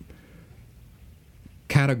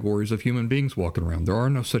categories of human beings walking around. There are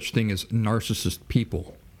no such thing as narcissist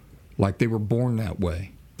people, like they were born that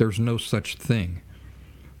way. There's no such thing.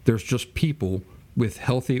 There's just people with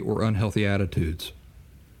healthy or unhealthy attitudes.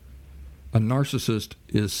 A narcissist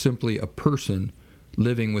is simply a person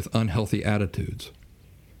living with unhealthy attitudes.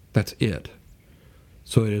 That's it.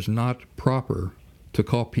 So it is not proper to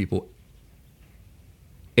call people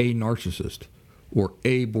a narcissist or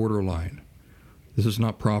a borderline. This is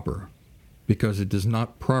not proper, because it does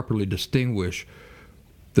not properly distinguish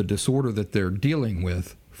the disorder that they're dealing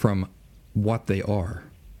with from what they are.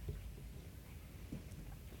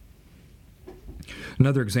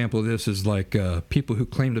 Another example of this is like people who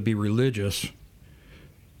claim to be religious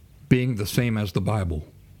being the same as the Bible.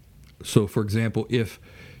 So, for example, if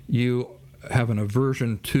you have an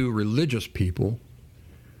aversion to religious people,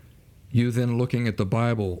 you then looking at the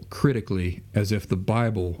Bible critically as if the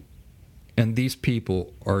Bible and these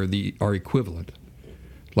people are equivalent.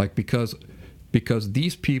 Like because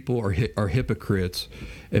these people are hypocrites,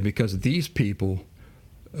 and because these people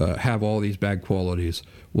have all these bad qualities,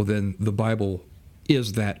 well then the Bible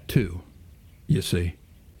is that too, you see.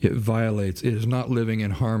 It is not living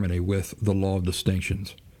in harmony with the law of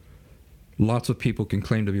distinctions. Lots of people can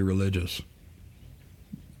claim to be religious.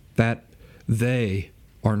 That they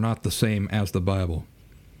are not the same as the Bible.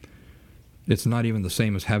 It's not even the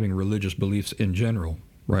same as having religious beliefs in general,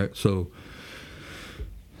 right? So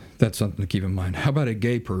that's something to keep in mind. How about a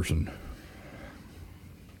gay person?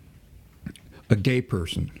 A gay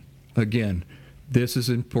person. Again, this is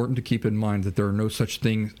important to keep in mind, that there are no such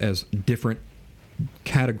things as different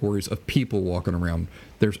categories of people walking around.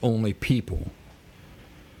 There's only people.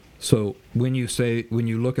 So when you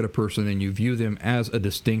look at a person and you view them as a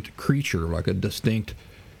distinct creature, like a distinct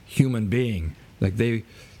human being, like they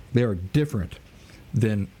are different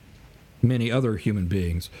than many other human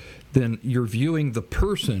beings, then you're viewing the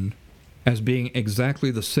person as being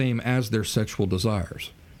exactly the same as their sexual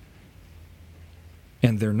desires.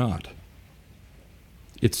 And they're not.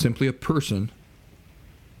 It's simply a person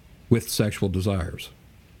with sexual desires,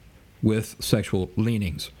 with sexual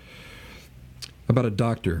leanings. About a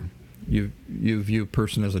doctor, you view a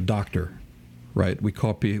person as a doctor, right? We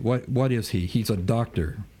call what is he? He's a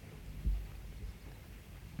doctor.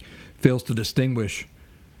 Fails to distinguish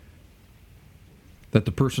that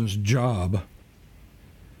the person's job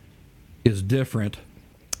is different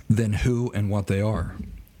than who and what they are.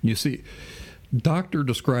 You see, doctor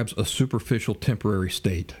describes a superficial temporary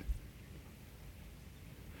state.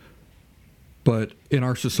 But in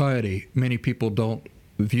our society, many people don't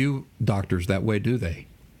view doctors that way, do they?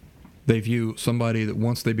 They view somebody that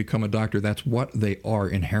once they become a doctor, that's what they are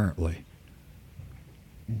inherently.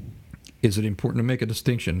 Is it important to make a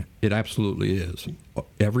distinction? It absolutely is.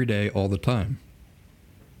 Every day, all the time.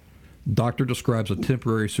 Doctor describes a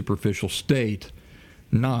temporary superficial state,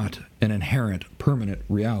 not an inherent permanent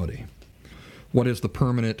reality. What is the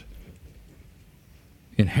permanent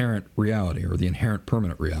inherent reality, or the inherent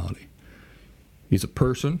permanent reality? He's a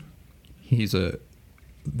person,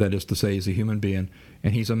 that is to say, he's a human being,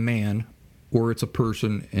 and he's a man, or it's a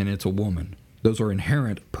person and it's a woman. Those are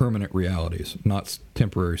inherent permanent realities, not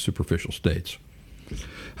temporary superficial states.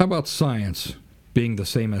 How about science being the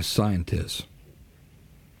same as scientists?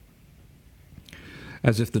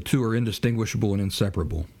 As if the two are indistinguishable and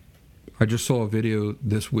inseparable. I just saw a video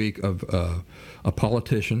this week of a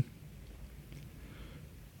politician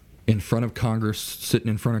in front of Congress, sitting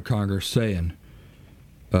in front of Congress, saying,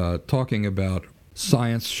 talking about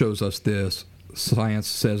science shows us this, science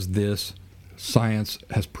says this, science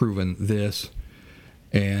has proven this,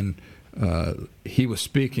 and he was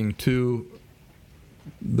speaking to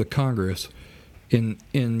the Congress in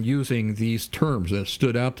using these terms that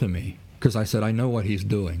stood out to me, because I said, I know what he's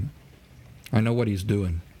doing. I know what he's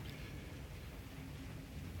doing.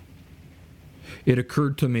 It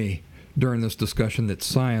occurred to me during this discussion that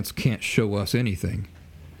science can't show us anything.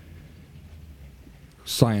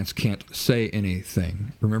 Science can't say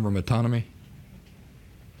anything. Remember metonymy?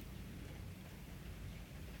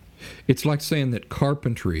 It's like saying that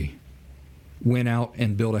carpentry went out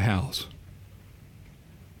and built a house.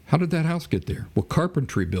 How did that house get there? Well,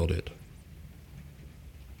 carpentry built it.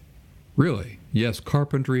 Really? Yes,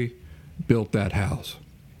 carpentry built that house.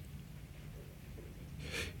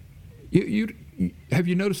 Have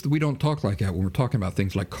you noticed that we don't talk like that when we're talking about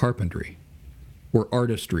things like carpentry or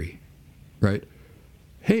artistry, right?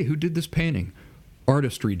 Hey, who did this painting?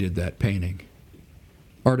 Artistry did that painting.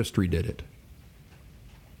 Artistry did it.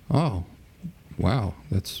 Oh, wow,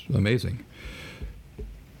 that's amazing.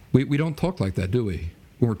 We don't talk like that, do we?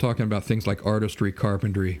 When we're talking about things like artistry,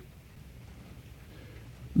 carpentry,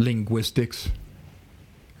 linguistics.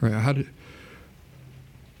 Right?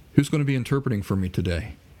 Who's going to be interpreting for me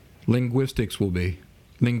today? Linguistics will be.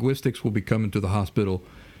 Linguistics will be coming to the hospital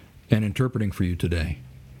and interpreting for you today.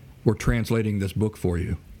 We're translating this book for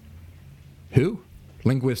you. Who?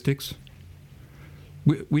 Linguistics.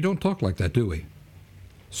 We don't talk like that, do we?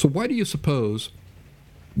 So why do you suppose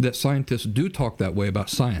that scientists do talk that way about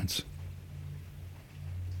science?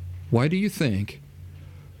 Why do you think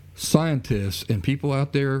scientists and people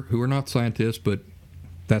out there who are not scientists, but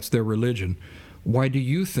that's their religion, why do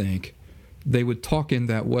you think they would talk in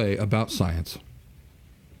that way about science?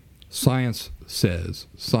 Science says,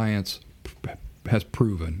 science has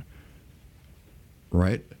proven,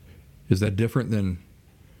 right? Is that different than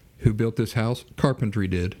who built this house? Carpentry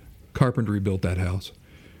did. Carpentry built that house.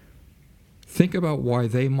 Think about why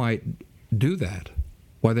they might do that,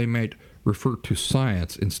 why they might refer to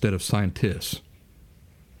science instead of scientists.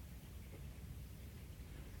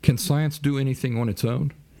 Can science do anything on its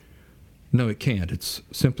own? No, it can't. It's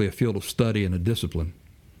simply a field of study and a discipline.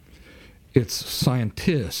 It's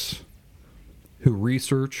scientists who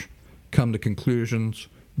research, come to conclusions,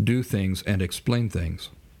 do things, and explain things.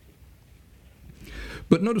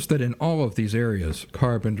 But notice that in all of these areas,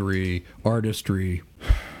 carpentry, artistry,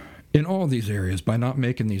 in all of these areas, by not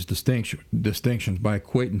making these distinctions, by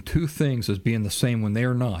equating two things as being the same when they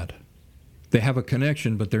are not, they have a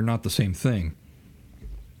connection, but they're not the same thing.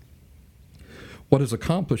 What is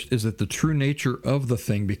accomplished is that the true nature of the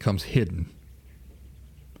thing becomes hidden.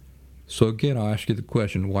 So again, I'll ask you the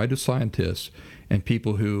question, why do scientists and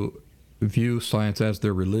people who view science as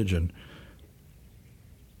their religion,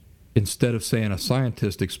 instead of saying a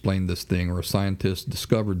scientist explained this thing or a scientist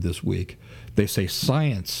discovered this week, they say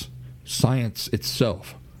science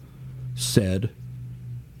itself said,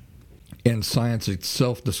 and science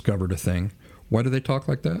itself discovered a thing? Why do they talk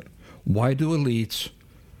like that? Why do elites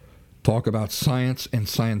talk about science and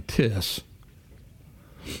scientists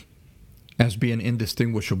as being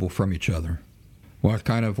indistinguishable from each other? Well, I've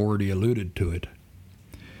kind of already alluded to it.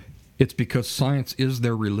 It's because science is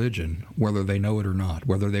their religion, whether they know it or not,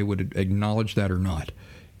 whether they would acknowledge that or not.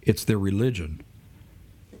 It's their religion.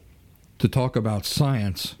 To talk about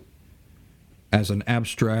science as an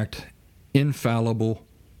abstract, infallible,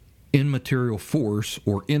 immaterial force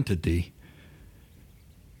or entity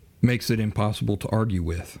makes it impossible to argue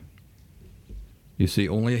with. You see,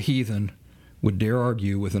 only a heathen would dare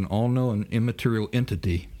argue with an all-knowing immaterial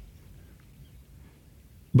entity.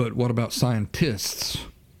 But what about scientists?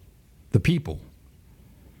 The people.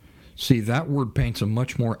 See, that word paints a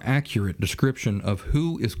much more accurate description of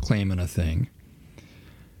who is claiming a thing,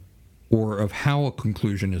 or of how a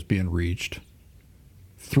conclusion is being reached,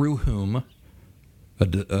 through whom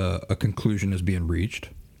a conclusion is being reached.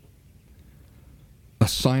 A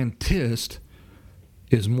scientist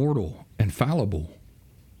is mortal and fallible.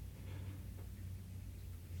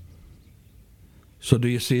 So do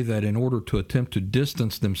you see that in order to attempt to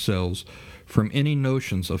distance themselves from any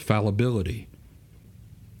notions of fallibility,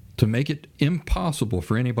 to make it impossible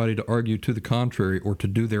for anybody to argue to the contrary or to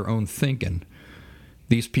do their own thinking,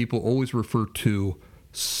 these people always refer to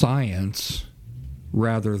science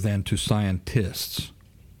rather than to scientists.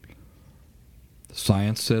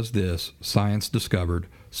 Science says this, science discovered,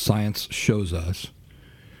 science shows us.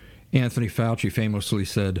 Anthony Fauci famously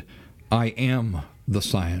said, "I am the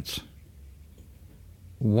science."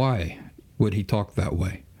 Why would he talk that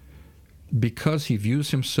way? Because he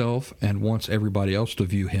views himself and wants everybody else to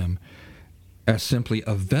view him as simply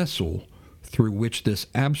a vessel through which this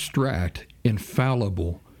abstract,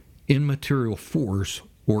 infallible, immaterial force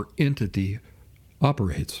or entity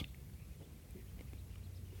operates.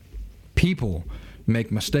 People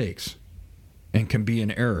make mistakes and can be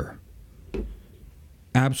in error.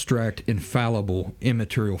 Abstract, infallible,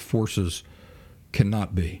 immaterial forces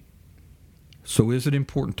cannot be. So is it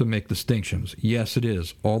important to make distinctions? Yes, it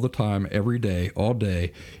is. All the time, every day, all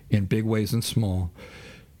day, in big ways and small.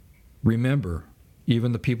 Remember,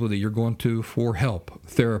 even the people that you're going to for help,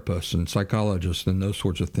 therapists and psychologists and those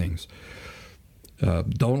sorts of things,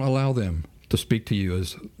 don't allow them to speak to you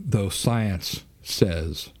as though science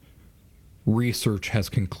says, research has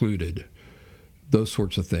concluded, those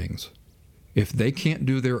sorts of things. If they can't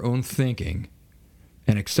do their own thinking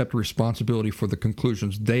and accept responsibility for the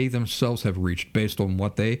conclusions they themselves have reached based on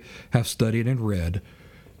what they have studied and read,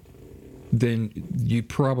 then you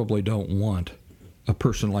probably don't want a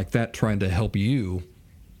person like that trying to help you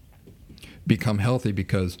become healthy,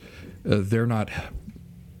 because they're not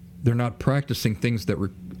practicing things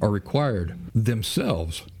that are required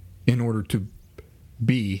themselves in order to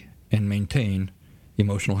be and maintain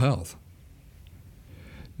emotional health.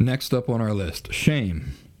 Next up on our list,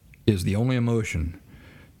 shame is the only emotion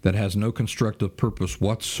that has no constructive purpose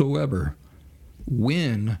whatsoever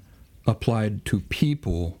when applied to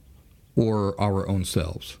people or our own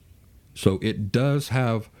selves. So it does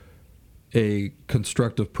have a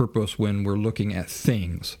constructive purpose when we're looking at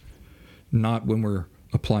things, not when we're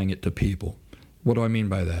applying it to people. What do I mean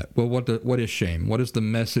by that? Well, what is shame? What is the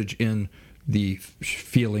message in the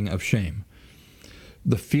feeling of shame?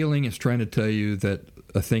 The feeling is trying to tell you that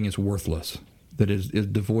a thing is worthless, that is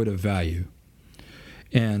devoid of value.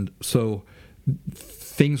 And so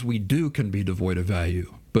things we do can be devoid of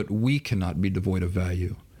value, but we cannot be devoid of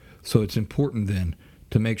value. So it's important then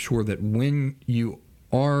to make sure that when you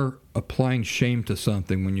are applying shame to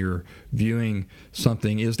something, when you're viewing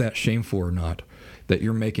something, is that shameful or not, that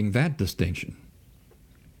you're making that distinction.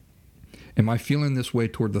 Am I feeling this way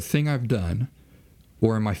toward the thing I've done,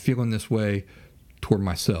 or am I feeling this way toward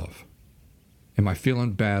myself? Am I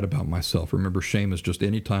feeling bad about myself? Remember, shame is just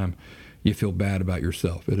any time you feel bad about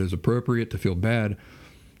yourself. It is appropriate to feel bad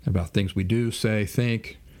about things we do, say,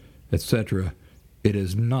 think, etc. It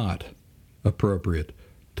is not appropriate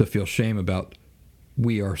to feel shame about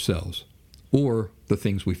we ourselves or the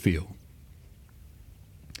things we feel.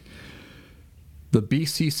 The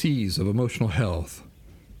BCCs of emotional health: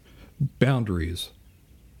 boundaries,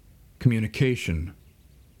 communication,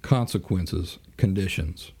 consequences,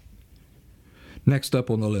 conditions. Next up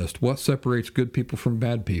on the list, what separates good people from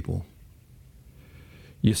bad people?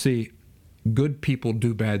 You see, good people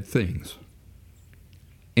do bad things,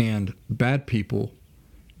 and bad people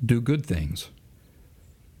do good things.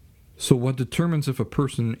 So what determines if a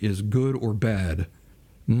person is good or bad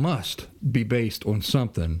must be based on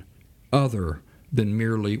something other than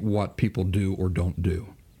merely what people do or don't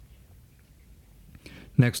do.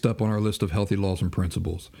 Next up on our list of healthy laws and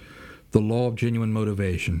principles, the law of genuine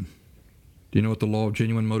motivation. Do you know what the law of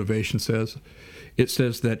genuine motivation says? It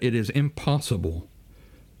says that it is impossible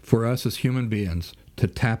for us as human beings to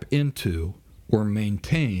tap into or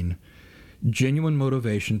maintain genuine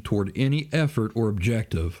motivation toward any effort or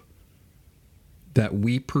objective that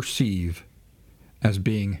we perceive as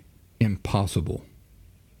being impossible.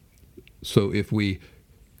 So if we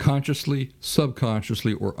consciously,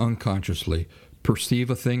 subconsciously, or unconsciously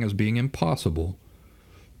perceive a thing as being impossible,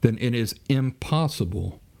 then it is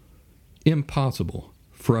impossible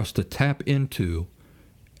for us to tap into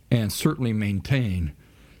and certainly maintain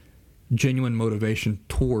genuine motivation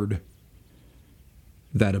toward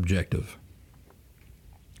that objective.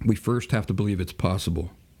 We first have to believe it's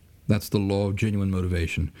possible. That's the law of genuine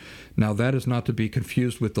motivation. Now, that is not to be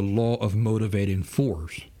confused with the law of motivating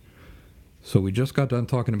force. So we just got done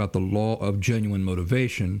talking about the law of genuine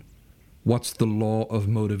motivation. What's the law of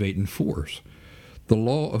motivating force? The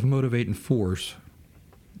law of motivating force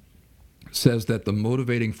says that the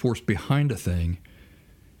motivating force behind a thing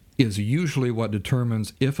is usually what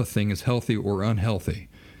determines if a thing is healthy or unhealthy,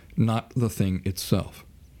 not the thing itself.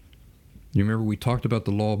 You remember we talked about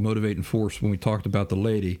the law of motivating force when we talked about the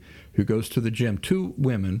lady who goes to the gym. Two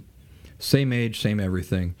women, same age, same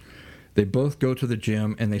everything. They both go to the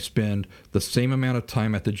gym and they spend the same amount of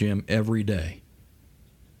time at the gym every day.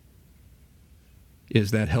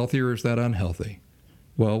 Is that healthy or is that unhealthy?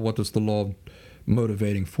 Well, what does the law of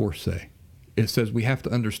motivating force say? It says we have to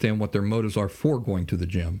understand what their motives are for going to the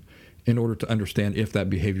gym in order to understand if that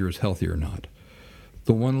behavior is healthy or not.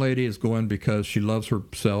 The one lady is going because she loves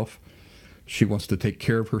herself. She wants to take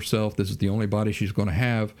care of herself. This is the only body she's going to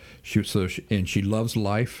have. And she loves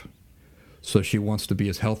life. So she wants to be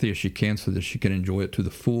as healthy as she can so that she can enjoy it to the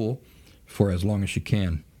full for as long as she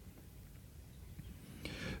can.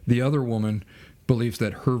 The other woman believes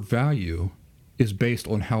that her value is based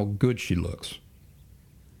on how good she looks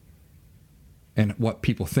and what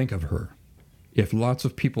people think of her. If lots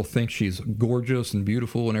of people think she's gorgeous and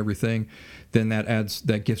beautiful and everything, then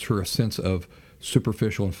that gives her a sense of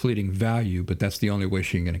superficial and fleeting value, but that's the only way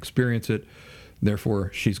she can experience it.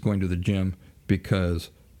 Therefore, she's going to the gym because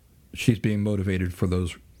she's being motivated for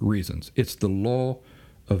those reasons. It's the law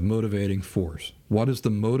of motivating force. What is the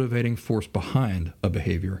motivating force behind a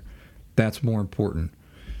behavior? That's more important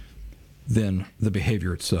than the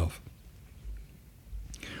behavior itself.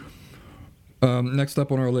 Next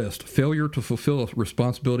up on our list, failure to fulfill a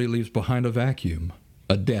responsibility leaves behind a vacuum,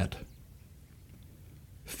 a debt.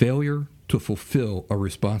 Failure to fulfill a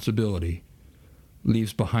responsibility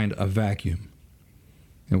leaves behind a vacuum.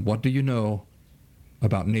 And what do you know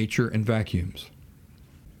about nature and vacuums?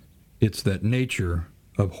 It's that nature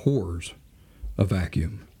abhors a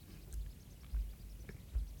vacuum.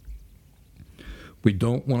 We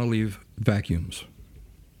don't want to leave vacuums.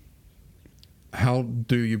 How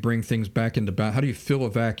do you bring things back into balance? How do you fill a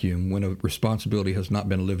vacuum when a responsibility has not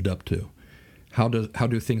been lived up to? How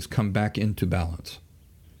do things come back into balance?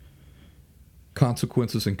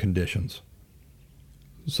 Consequences and conditions.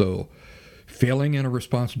 So failing in a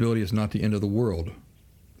responsibility is not the end of the world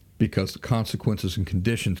because the consequences and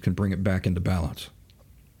conditions can bring it back into balance.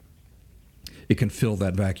 It can fill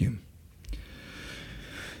that vacuum.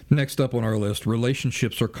 Next up on our list,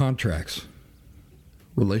 relationships or contracts.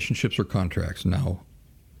 Relationships or contracts. Now,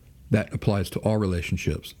 that applies to all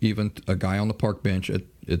relationships. Even a guy on the park bench at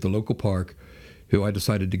the local park who I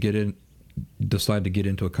decided to get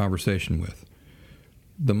into a conversation with.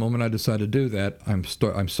 The moment I decide to do that,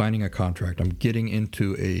 I'm signing a contract. I'm getting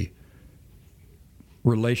into a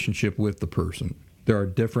relationship with the person. There are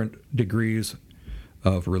different degrees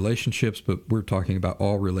of relationships, but we're talking about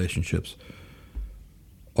all relationships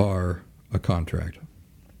are a contract.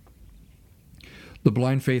 The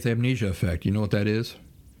blind faith amnesia effect, you know what that is?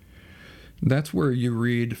 That's where you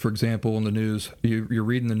read, for example, in the news, you're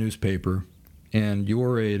reading the newspaper, and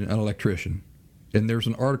you're an electrician, and there's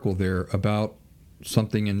an article there about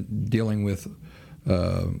something in dealing with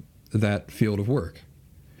that field of work.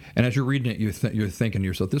 And as you're reading it, you're thinking to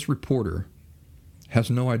yourself, this reporter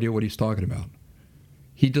has no idea what he's talking about.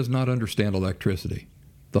 He does not understand electricity.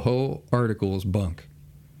 The whole article is bunk.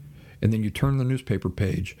 And then you turn the newspaper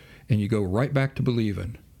page and you go right back to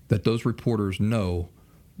believing that those reporters know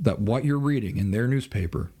that what you're reading in their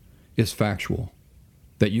newspaper is factual,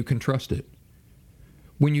 that you can trust it.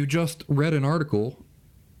 When you just read an article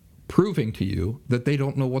proving to you that they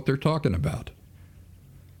don't know what they're talking about.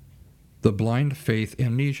 The blind faith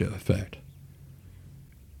amnesia effect.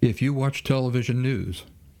 If you watch television news,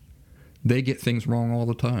 they get things wrong all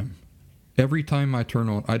the time. Every time I turn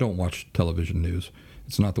on, I don't watch television news.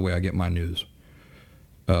 It's not the way I get my news.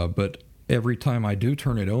 But every time I do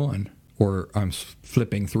turn it on, or I'm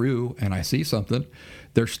flipping through and I see something,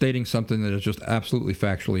 they're stating something that is just absolutely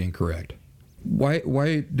factually incorrect.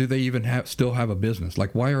 Why do they even still have a business?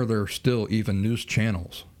 Like, why are there still even news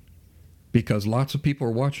channels? Because lots of people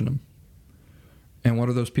are watching them. And what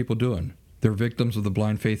are those people doing? They're victims of the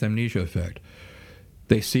blind faith amnesia effect.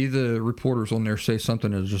 They see the reporters on there say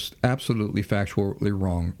something that is just absolutely factually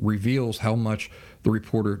wrong, reveals how much the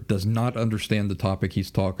reporter does not understand the topic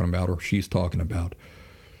he's talking about or she's talking about.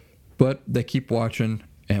 But they keep watching,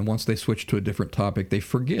 and once they switch to a different topic, they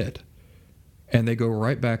forget. And they go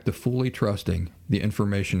right back to fully trusting the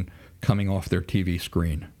information coming off their TV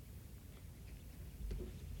screen.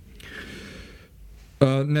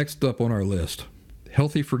 Next up on our list,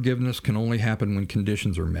 healthy forgiveness can only happen when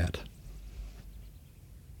conditions are met.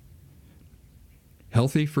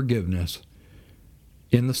 Healthy forgiveness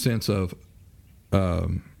in the sense of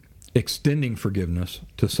extending forgiveness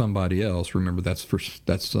to somebody else. Remember, that's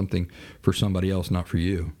something for somebody else, not for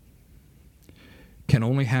you. Can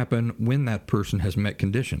only happen when that person has met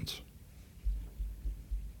conditions.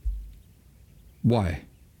 Why?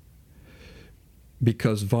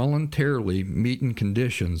 Because voluntarily meeting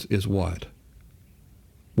conditions is what?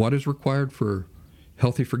 What is required for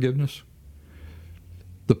healthy forgiveness?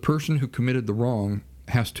 The person who committed the wrong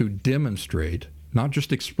has to demonstrate, not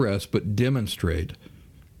just express, but demonstrate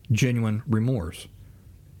genuine remorse.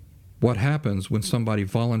 What happens when somebody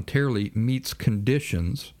voluntarily meets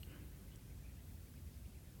conditions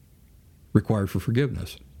required for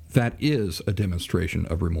forgiveness? That is a demonstration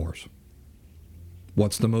of remorse.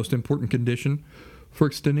 What's the most important condition for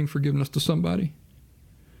extending forgiveness to somebody?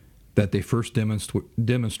 That they first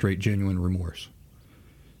demonstrate genuine remorse.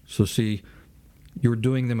 So see, you're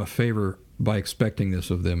doing them a favor by expecting this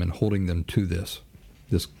of them and holding them to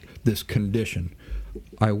this condition.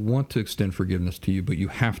 I want to extend forgiveness to you, but you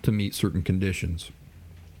have to meet certain conditions.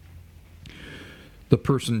 The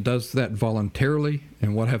person does that voluntarily,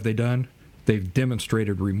 and what have they done? They've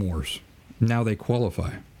demonstrated remorse. Now they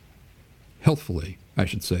qualify. Healthfully, I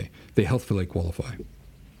should say. They healthfully qualify.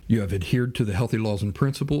 You have adhered to the healthy laws and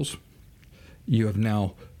principles. You have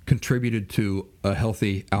now contributed to a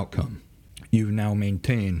healthy outcome. You now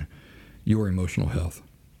maintain your emotional health.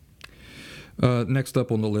 Next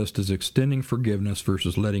up on the list is extending forgiveness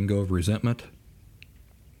versus letting go of resentment.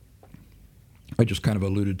 I just kind of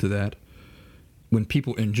alluded to that. When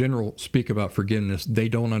people in general speak about forgiveness, they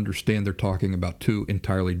don't understand they're talking about two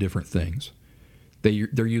entirely different things.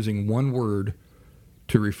 They're using one word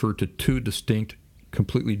to refer to two distinct,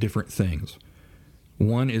 completely different things.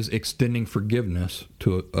 One is extending forgiveness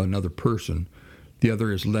to another person. The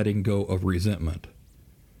other is letting go of resentment.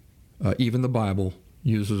 Even the Bible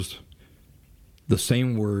uses the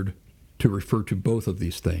same word to refer to both of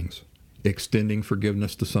these things. Extending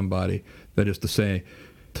forgiveness to somebody, that is to say,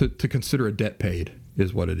 to consider a debt paid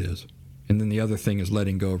is what it is. And then the other thing is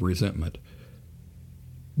letting go of resentment.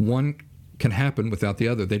 One can happen without the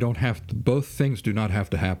other. They don't have to, both things do not have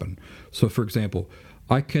to happen. So for example,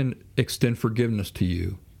 I can extend forgiveness to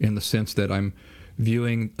you in the sense that I'm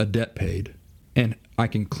viewing a debt paid, and I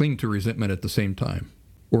can cling to resentment at the same time.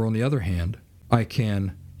 Or on the other hand, I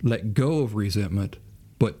can let go of resentment,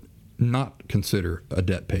 but not consider a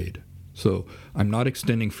debt paid. So I'm not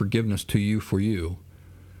extending forgiveness to you for you,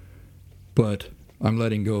 but I'm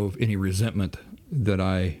letting go of any resentment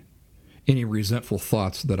any resentful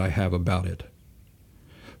thoughts that I have about it.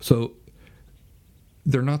 So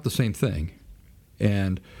they're not the same thing.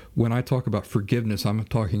 And when I talk about forgiveness, I'm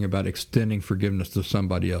talking about extending forgiveness to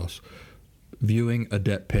somebody else, viewing a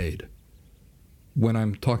debt paid. When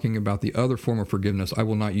I'm talking about the other form of forgiveness, I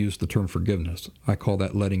will not use the term forgiveness. I call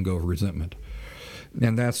that letting go of resentment.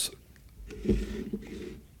 And that's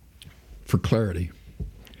for clarity.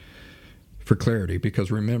 For clarity,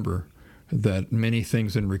 because remember that many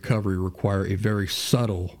things in recovery require a very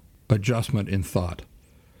subtle adjustment in thought.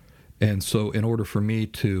 And so in order for me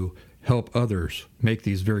to help others make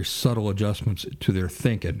these very subtle adjustments to their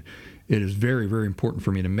thinking, it is very, very important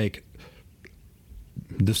for me to make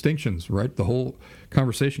distinctions, right? The whole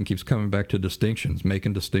conversation keeps coming back to distinctions,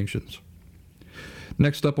 making distinctions.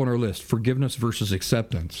 Next up on our list, forgiveness versus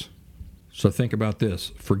acceptance. So think about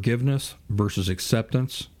this: forgiveness versus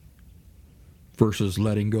acceptance versus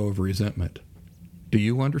letting go of resentment. Do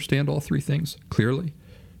you understand all three things clearly?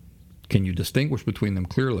 Can you distinguish between them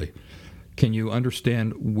clearly? Can you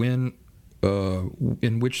understand when,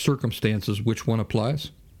 in which circumstances, which one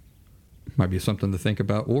applies? Might be something to think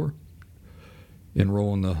about, or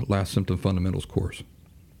enroll in the Last Symptom Fundamentals course.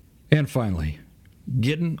 And finally,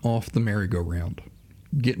 getting off the merry-go-round.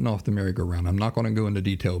 Getting off the merry-go-round. I'm not going to go into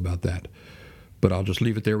detail about that, but I'll just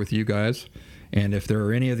leave it there with you guys. And if there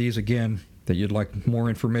are any of these, again, that you'd like more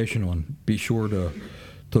information on, be sure to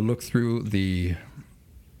look through the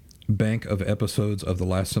bank of episodes of the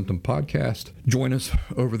Last Symptom podcast. Join us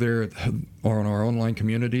over there on our online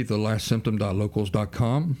community,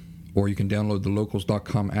 thelastsymptom.locals.com, or you can download the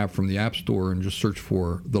locals.com app from the App Store and just search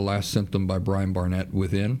for The Last Symptom by Brian Barnett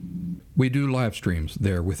within. We do live streams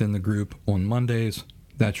there within the group on Mondays.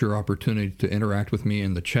 That's your opportunity to interact with me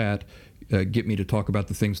in the chat, get me to talk about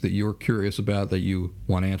the things that you're curious about, that you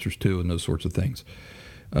want answers to, and those sorts of things.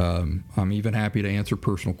 I'm even happy to answer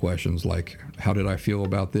personal questions like, how did I feel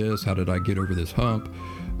about this? How did I get over this hump?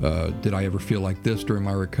 Did I ever feel like this during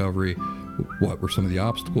my recovery? What were some of the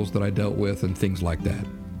obstacles that I dealt with, and things like that.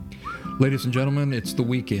 Ladies and gentlemen, it's the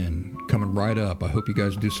weekend coming right up. I hope you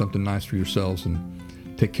guys do something nice for yourselves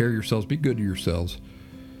and take care of yourselves. Be good to yourselves.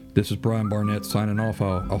 This is Brian Barnett signing off.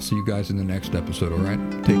 I'll see you guys in the next episode, all right?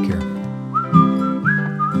 Take care.